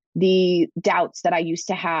in the doubts that I used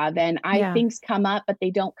to have. And things come up, but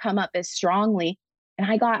they don't come up as strongly. And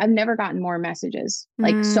I've never gotten more messages,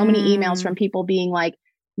 like so many emails from people being like,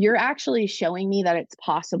 you're actually showing me that it's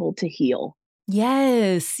possible to heal.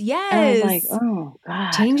 Yes. And I was like, oh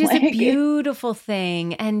God. Change is a beautiful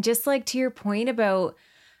thing. And just like to your point about,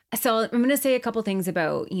 so I'm going to say a couple things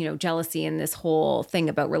about, you know, jealousy and this whole thing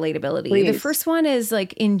about relatability. Please. The first one is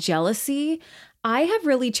like in jealousy, I have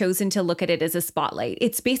really chosen to look at it as a spotlight.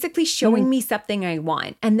 It's basically showing me something I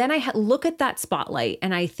want. And then I look at that spotlight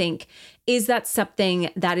and I think, is that something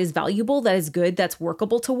that is valuable, that is good, that's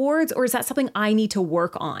workable towards, or is that something I need to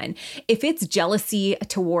work on? If it's jealousy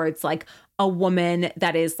towards like a woman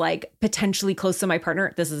that is like potentially close to my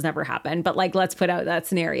partner, this has never happened, but like, let's put out that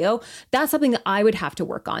scenario. That's something that I would have to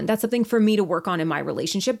work on. That's something for me to work on in my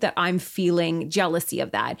relationship, that I'm feeling jealousy of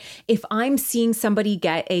that. If I'm seeing somebody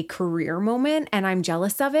get a career moment and I'm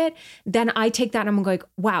jealous of it, then I take that and I'm going,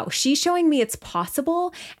 wow, she's showing me it's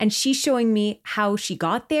possible. And she's showing me how she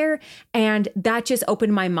got there. And that just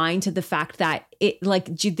opened my mind to the fact that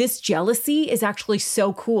this jealousy is actually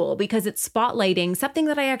so cool because it's spotlighting something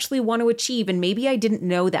that I actually want to achieve. And maybe I didn't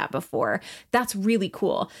know that before. That's really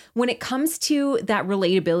cool. When it comes to that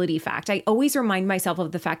relatability fact, I always remind myself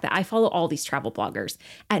of the fact that I follow all these travel bloggers.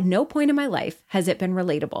 At no point in my life has it been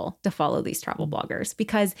relatable to follow these travel bloggers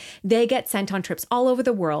because they get sent on trips all over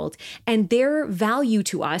the world and their value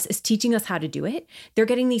to us is teaching us how to do it. They're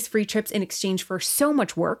getting these free trips in exchange for so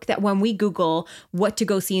much work that when we Google what to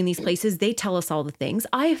go see in these places, they tell us all the things.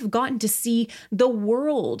 I have gotten to see the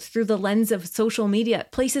world through the lens of social media,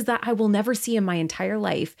 places that I will never see in my entire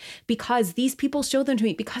life because these people showed them to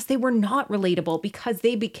me because they were not relatable, because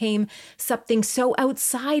they became something so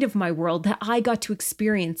outside of my world that I got to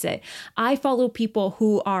experience it. I follow people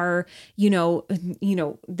who are,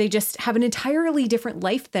 they just have an entirely different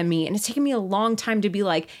life than me. And it's taken me a long time to be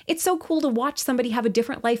like, it's so cool to watch somebody have a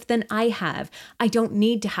different life than I have. I don't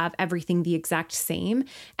need to have everything the exact same.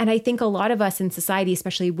 And I think a lot of us in society,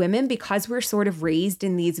 especially women, because we're sort of raised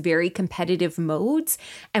in these very competitive modes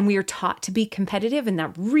and we are taught to be competitive, and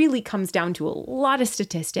that really comes down to a lot of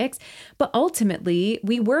statistics. But ultimately,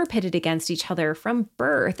 we were pitted against each other from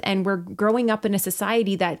birth, and we're growing up in a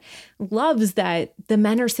society that loves that the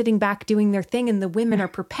men are sitting back doing their thing and the women are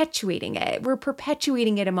perpetuating it. We're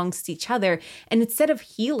perpetuating it amongst each other. And instead of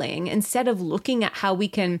healing, instead of looking at how we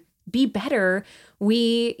can be better,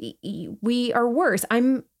 we are worse.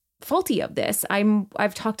 I'm faulty of this.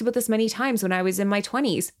 I've talked about this many times. When I was in my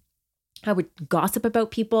 20s, I would gossip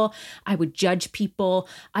about people. I would judge people.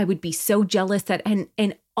 I would be so jealous that,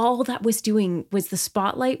 and all that was doing was the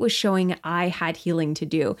spotlight was showing I had healing to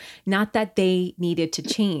do, not that they needed to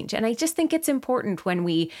change. And I just think it's important when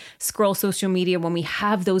we scroll social media, when we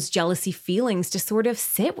have those jealousy feelings, to sort of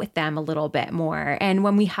sit with them a little bit more. And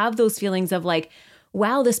when we have those feelings of like,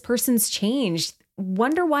 wow, this person's changed,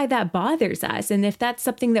 wonder why that bothers us. And if that's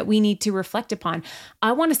something that we need to reflect upon.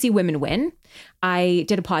 I want to see women win. I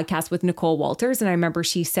did a podcast with Nicole Walters, and I remember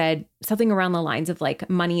she said something around the lines of like,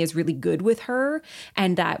 money is really good with her.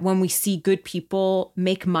 And that when we see good people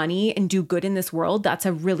make money and do good in this world, that's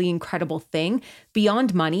a really incredible thing.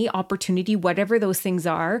 Beyond money, opportunity, whatever those things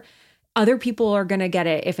are, other people are going to get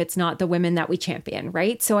it if it's not the women that we champion,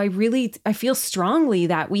 right? So I feel strongly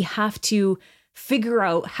that we have to figure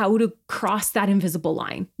out how to cross that invisible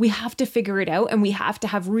line. We have to figure it out, and we have to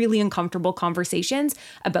have really uncomfortable conversations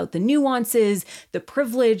about the nuances, the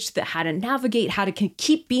privilege, how to navigate, how to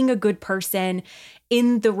keep being a good person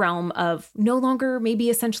in the realm of no longer maybe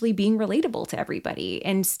essentially being relatable to everybody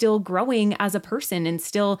and still growing as a person and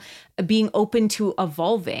still being open to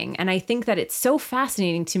evolving. And I think that it's so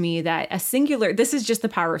fascinating to me that this is just the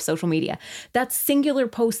power of social media, that singular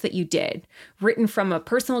post that you did, written from a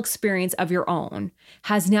personal experience of your own,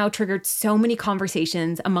 has now triggered so many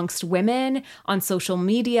conversations amongst women on social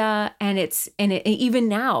media. And even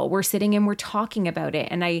now we're sitting and we're talking about it.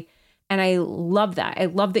 And I love that. I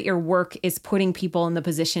love that your work is putting people in the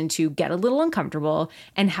position to get a little uncomfortable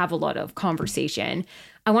and have a lot of conversation.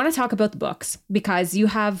 I want to talk about the books because you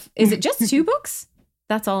have, is it just 2 books?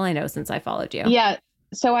 That's all I know since I followed you. Yeah.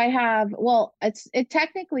 So I have, it's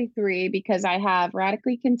technically 3 because I have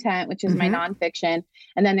Radically Content, which is my nonfiction.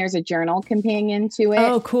 And then there's a journal companion to it.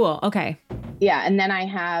 Oh, cool. Okay. Yeah. And then I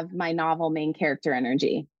have my novel, Main Character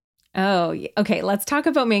Energy. Oh, okay. Let's talk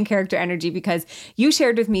about main character energy because you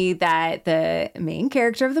shared with me that the main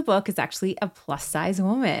character of the book is actually a plus size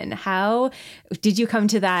woman. How did you come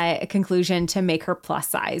to that conclusion to make her plus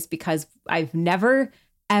size? Because I've never,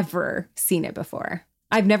 ever seen it before.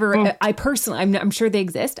 I'm sure they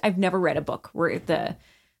exist. I've never read a book where the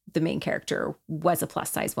main character was a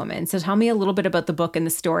plus size woman. So tell me a little bit about the book and the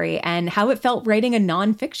story and how it felt writing a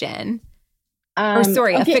nonfiction. A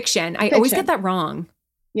fiction. I always get that wrong.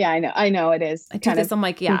 Yeah, I know it is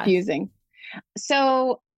confusing.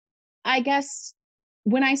 So I guess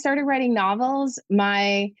when I started writing novels,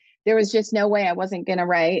 there was just no way I wasn't going to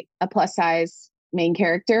write a plus size main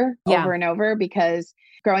character over and over because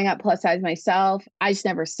growing up plus size myself, I just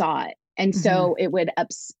never saw it. And so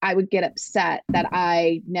I would get upset that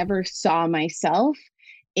I never saw myself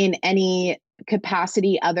in any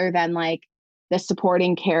capacity other than like the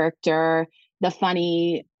supporting character, the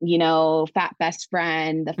funny, fat best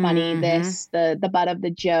friend, the funny the butt of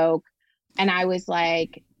the joke. And I was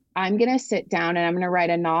like, I'm going to sit down and I'm going to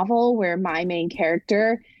write a novel where my main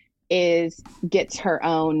character gets her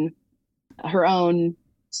own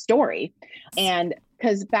story. And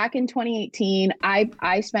because back in 2018,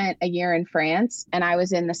 I spent a year in France and I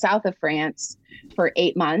was in the south of France for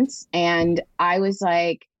 8 months. And I was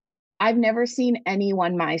like, I've never seen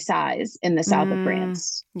anyone my size in the south of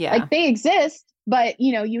France. Yeah. Like they exist, but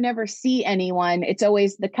you never see anyone. It's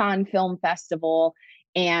always the Cannes Film Festival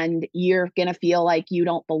and you're going to feel like you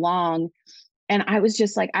don't belong. And I was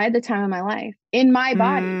just like, I had the time of my life in my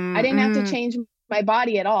body. I didn't have to change my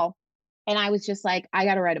body at all. And I was just like, I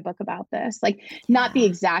got to write a book about this. Like not the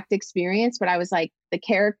exact experience, but I was like the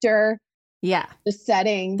character, the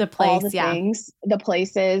setting, the place, all the things, the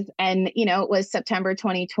places. And, it was September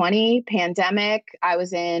 2020 pandemic. I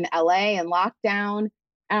was in LA in lockdown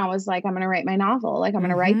and I was like, I'm going to write my novel. Like I'm going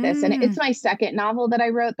to write this. And it's my second novel that I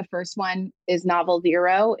wrote. The first one is novel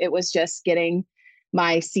 0. It was just getting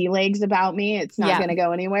my sea legs about me. It's not going to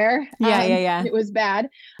go anywhere. It was bad.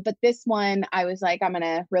 But this one, I was like, I'm going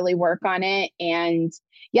to really work on it. And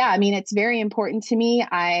it's very important to me.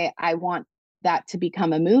 I want that to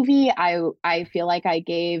become a movie. I feel like I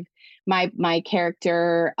gave my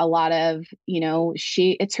character a lot of,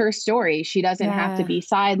 it's her story. She doesn't have to be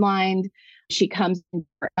sidelined. She comes in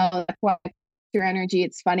her own character energy.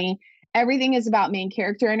 It's funny. Everything is about main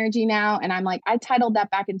character energy now. And I'm like, I titled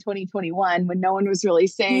that back in 2021 when no one was really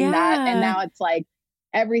saying that. And now it's like,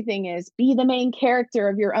 everything is be the main character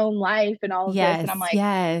of your own life and all of this. And I'm like,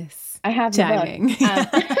 I have timing.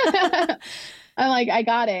 The book. I'm like, I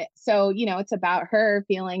got it. So, it's about her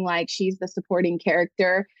feeling like she's the supporting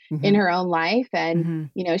character in her own life. And,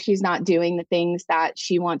 she's not doing the things that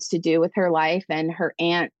she wants to do with her life. And her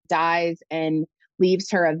aunt dies and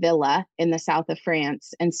leaves her a villa in the south of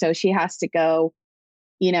France. And so she has to go,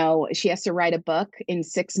 she has to write a book in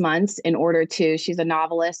 6 months she's a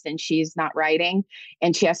novelist and she's not writing.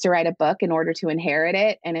 And she has to write a book in order to inherit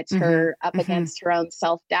it. And it's her up against her own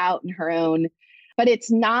self-doubt and her own, but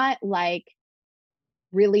it's not like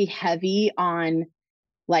really heavy on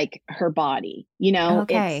like her body,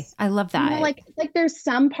 Okay. I love that. Like there's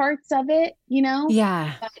some parts of it,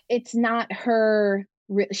 but it's not her.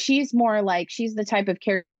 She's more like, she's the type of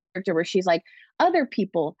character where she's like, other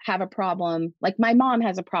people have a problem. Like my mom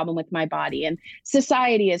has a problem with my body and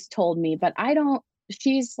society has told me, but I don't,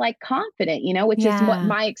 she's like confident, which is what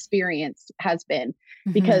my experience has been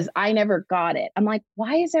because I never got it. I'm like,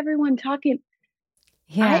 why is everyone talking?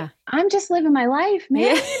 I'm just living my life,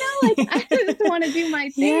 man. I just want to do my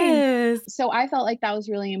thing. So I felt like that was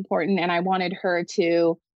really important. And I wanted her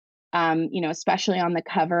to Especially on the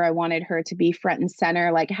cover, I wanted her to be front and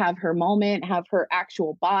center, like have her moment, have her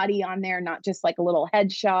actual body on there, not just like a little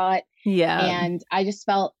headshot. Yeah. And I just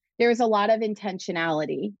felt there was a lot of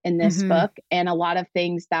intentionality in this book, and a lot of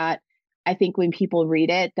things that I think when people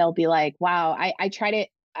read it, they'll be like, wow, I try to,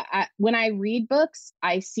 when I read books,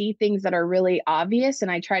 I see things that are really obvious,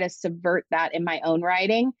 and I try to subvert that in my own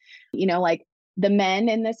writing. Like the men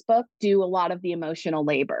in this book do a lot of the emotional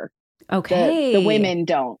labor. Okay. The women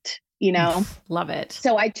don't, Love it.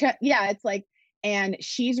 So it's like, and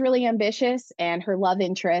she's really ambitious and her love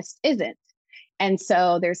interest isn't. And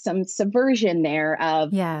so there's some subversion there of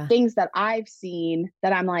things that I've seen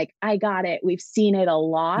that I'm like, I got it. We've seen it a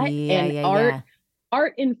lot.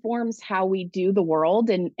 Art informs how we do the world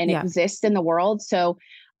and exist in the world. So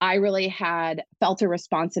I really felt a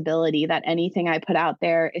responsibility that anything I put out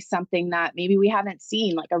there is something that maybe we haven't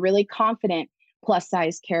seen, like a really confident plus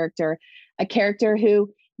size character, a character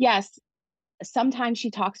who, yes, sometimes she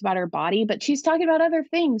talks about her body, but she's talking about other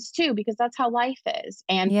things too, because that's how life is.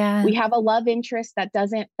 And we have a love interest that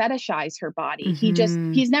doesn't fetishize her body.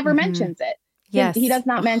 He's never mentions it. Yes. He does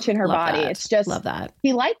not mention her body. That. It's just, love that.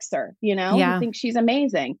 He likes her, he thinks she's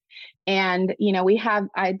amazing. And,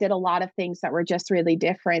 I did a lot of things that were just really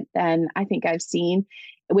different than I think I've seen,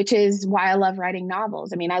 which is why I love writing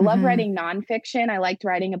novels. I mean, I love writing nonfiction. I liked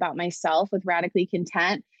writing about myself with Radically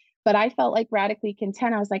Content, but I felt like Radically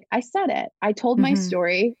Content, I was like, I said it. I told my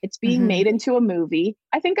story. It's being made into a movie.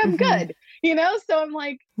 I think I'm good, So I'm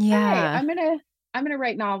like, hey, I'm going to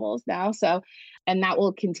write novels now. So, and that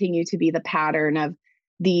will continue to be the pattern of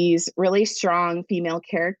these really strong female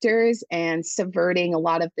characters and subverting a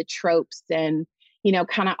lot of the tropes and,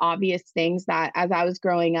 kind of obvious things that as I was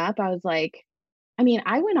growing up, I was like,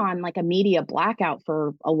 I went on like a media blackout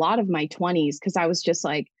for a lot of my 20s because I was just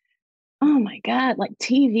like, oh my God, like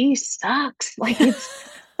TV sucks. Like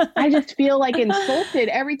I just feel like insulted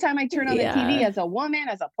every time I turn on the TV as a woman,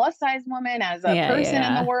 as a plus size woman, as a person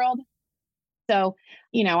in the world. So,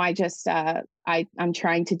 I just, I'm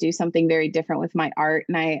trying to do something very different with my art,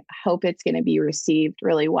 and I hope it's going to be received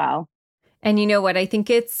really well. And you know what? I think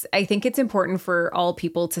it's important for all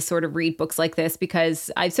people to sort of read books like this, because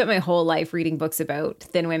I've spent my whole life reading books about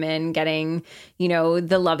thin women getting,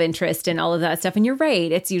 the love interest and all of that stuff. And you're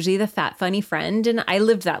right. It's usually the fat, funny friend. And I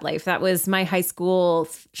lived that life. That was my high school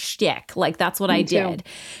shtick. Like, that's what I did.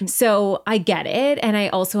 So I get it. And I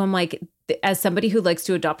also am like, as somebody who likes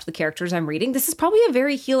to adopt the characters I'm reading, this is probably a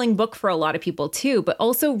very healing book for a lot of people too, but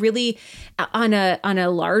also really on a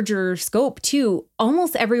larger scope too.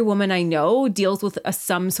 Almost every woman I know deals with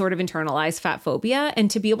some sort of internalized fat phobia, and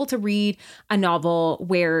to be able to read a novel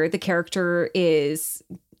where the character is,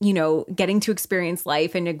 getting to experience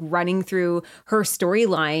life and running through her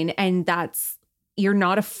storyline, and you're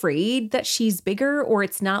not afraid that she's bigger, or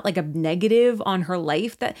it's not like a negative on her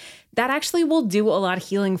life, that actually will do a lot of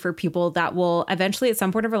healing for people that will eventually, at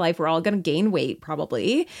some point of our life, we're all going to gain weight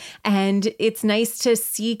probably. And it's nice to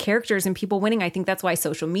see characters and people winning. I think that's why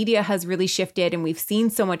social media has really shifted, and we've seen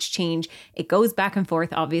so much change. It goes back and forth,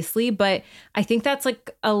 obviously, but I think that's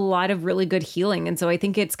like a lot of really good healing. And so I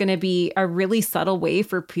think it's going to be a really subtle way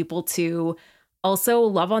for people to also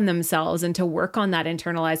love on themselves and to work on that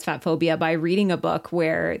internalized fat phobia by reading a book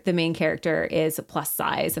where the main character is plus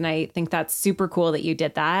size. And I think that's super cool that you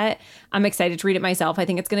did that. I'm excited to read it myself. I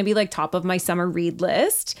think it's going to be like top of my summer read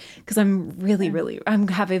list, because I'm I'm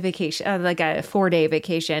having a vacation, like a 4-day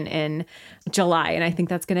vacation in July. And I think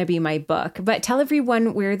that's going to be my book. But tell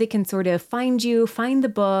everyone where they can sort of find you, find the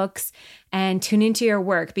books, and tune into your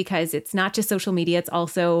work, because it's not just social media. It's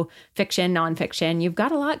also fiction, nonfiction. You've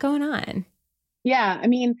got a lot going on. Yeah,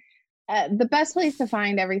 the best place to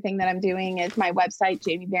find everything that I'm doing is my website,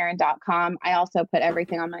 jamievaron.com. I also put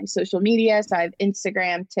everything on my social media. So I have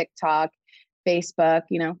Instagram, TikTok, Facebook,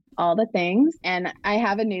 all the things. And I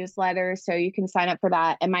have a newsletter, so you can sign up for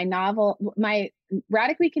that. And my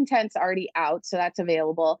Radically Content's already out, so that's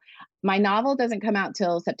available. My novel doesn't come out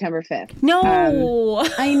till September 5th. No,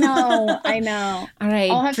 I know. All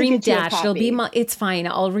right, Dream Dash. It's fine.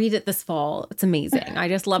 I'll read it this fall. It's amazing. I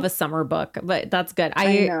just love a summer book, but that's good.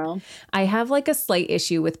 I know. I have like a slight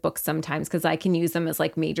issue with books sometimes, because I can use them as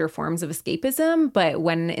like major forms of escapism, but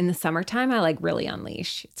when in the summertime, I like really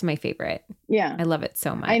unleash. It's my favorite. Yeah, I love it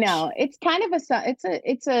so much. I know. It's kind of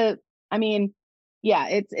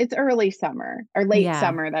it's early summer or late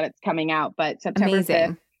summer that it's coming out, but September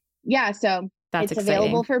 5th. Yeah. So that's it's exciting.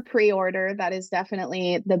 Available for pre-order. That is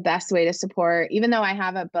definitely the best way to support. Even though I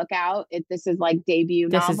have a book out, this is like debut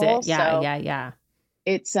novel. This is it. Yeah. So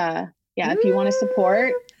it's if you want to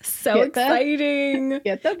support, So exciting.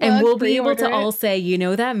 Get the book. And we'll be able to pre-order it. all say, you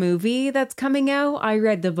know, that movie that's coming out? I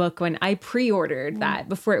read the book when I pre-ordered that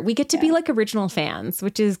before. We get to be like original fans,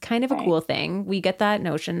 which is kind of a cool thing. We get that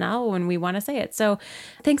notion now when we want to say it. So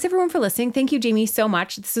thanks everyone for listening. Thank you, Jamie, so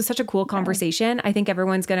much. This is such a cool conversation. I think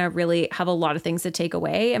everyone's going to really have a lot of things to take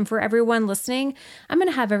away. And for everyone listening, I'm going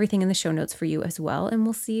to have everything in the show notes for you as well. And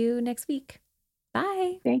we'll see you next week.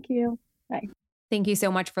 Bye. Thank you. Bye. Thank you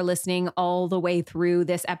so much for listening all the way through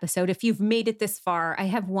this episode. If you've made it this far, I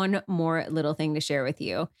have one more little thing to share with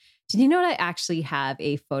you. Did you know that I actually have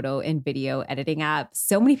a photo and video editing app?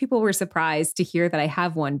 So many people were surprised to hear that I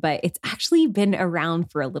have one, but it's actually been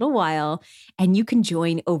around for a little while, and you can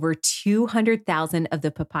join over 200,000 of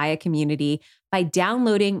the Papaya community by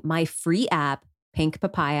downloading my free app, Pink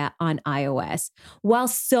Papaya, on iOS. While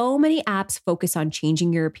so many apps focus on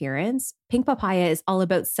changing your appearance, Pink Papaya is all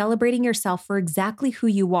about celebrating yourself for exactly who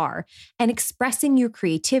you are and expressing your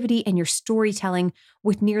creativity and your storytelling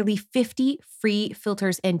with nearly 50 free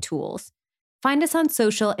filters and tools. Find us on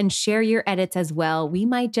social and share your edits as well. We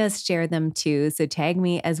might just share them too, so tag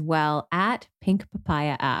me as well at Pink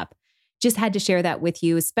Papaya app. Just had to share that with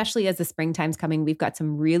you, especially as the springtime's coming. We've got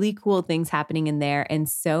some really cool things happening in there and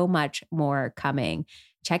so much more coming.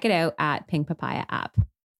 Check it out at Pink Papaya app.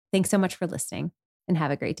 Thanks so much for listening and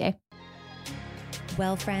have a great day.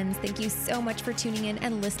 Well, friends, thank you so much for tuning in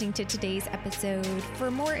and listening to today's episode. For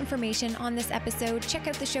more information on this episode, check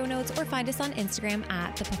out the show notes or find us on Instagram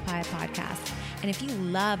at The Papaya Podcast. And if you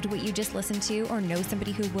loved what you just listened to or know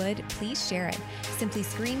somebody who would, please share it. Simply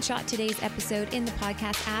screenshot today's episode in the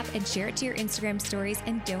podcast app and share it to your Instagram stories,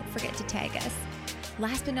 and don't forget to tag us.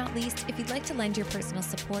 Last but not least, if you'd like to lend your personal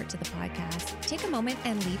support to the podcast, take a moment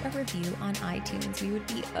and leave a review on iTunes. We would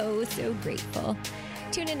be oh so grateful.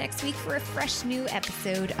 Tune in next week for a fresh new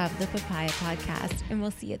episode of the Papaya Podcast, and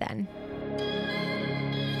we'll see you then.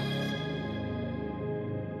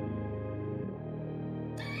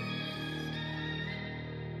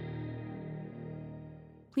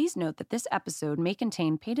 Please note that this episode may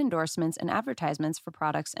contain paid endorsements and advertisements for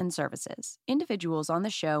products and services. Individuals on the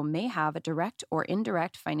show may have a direct or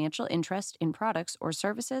indirect financial interest in products or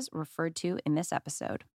services referred to in this episode.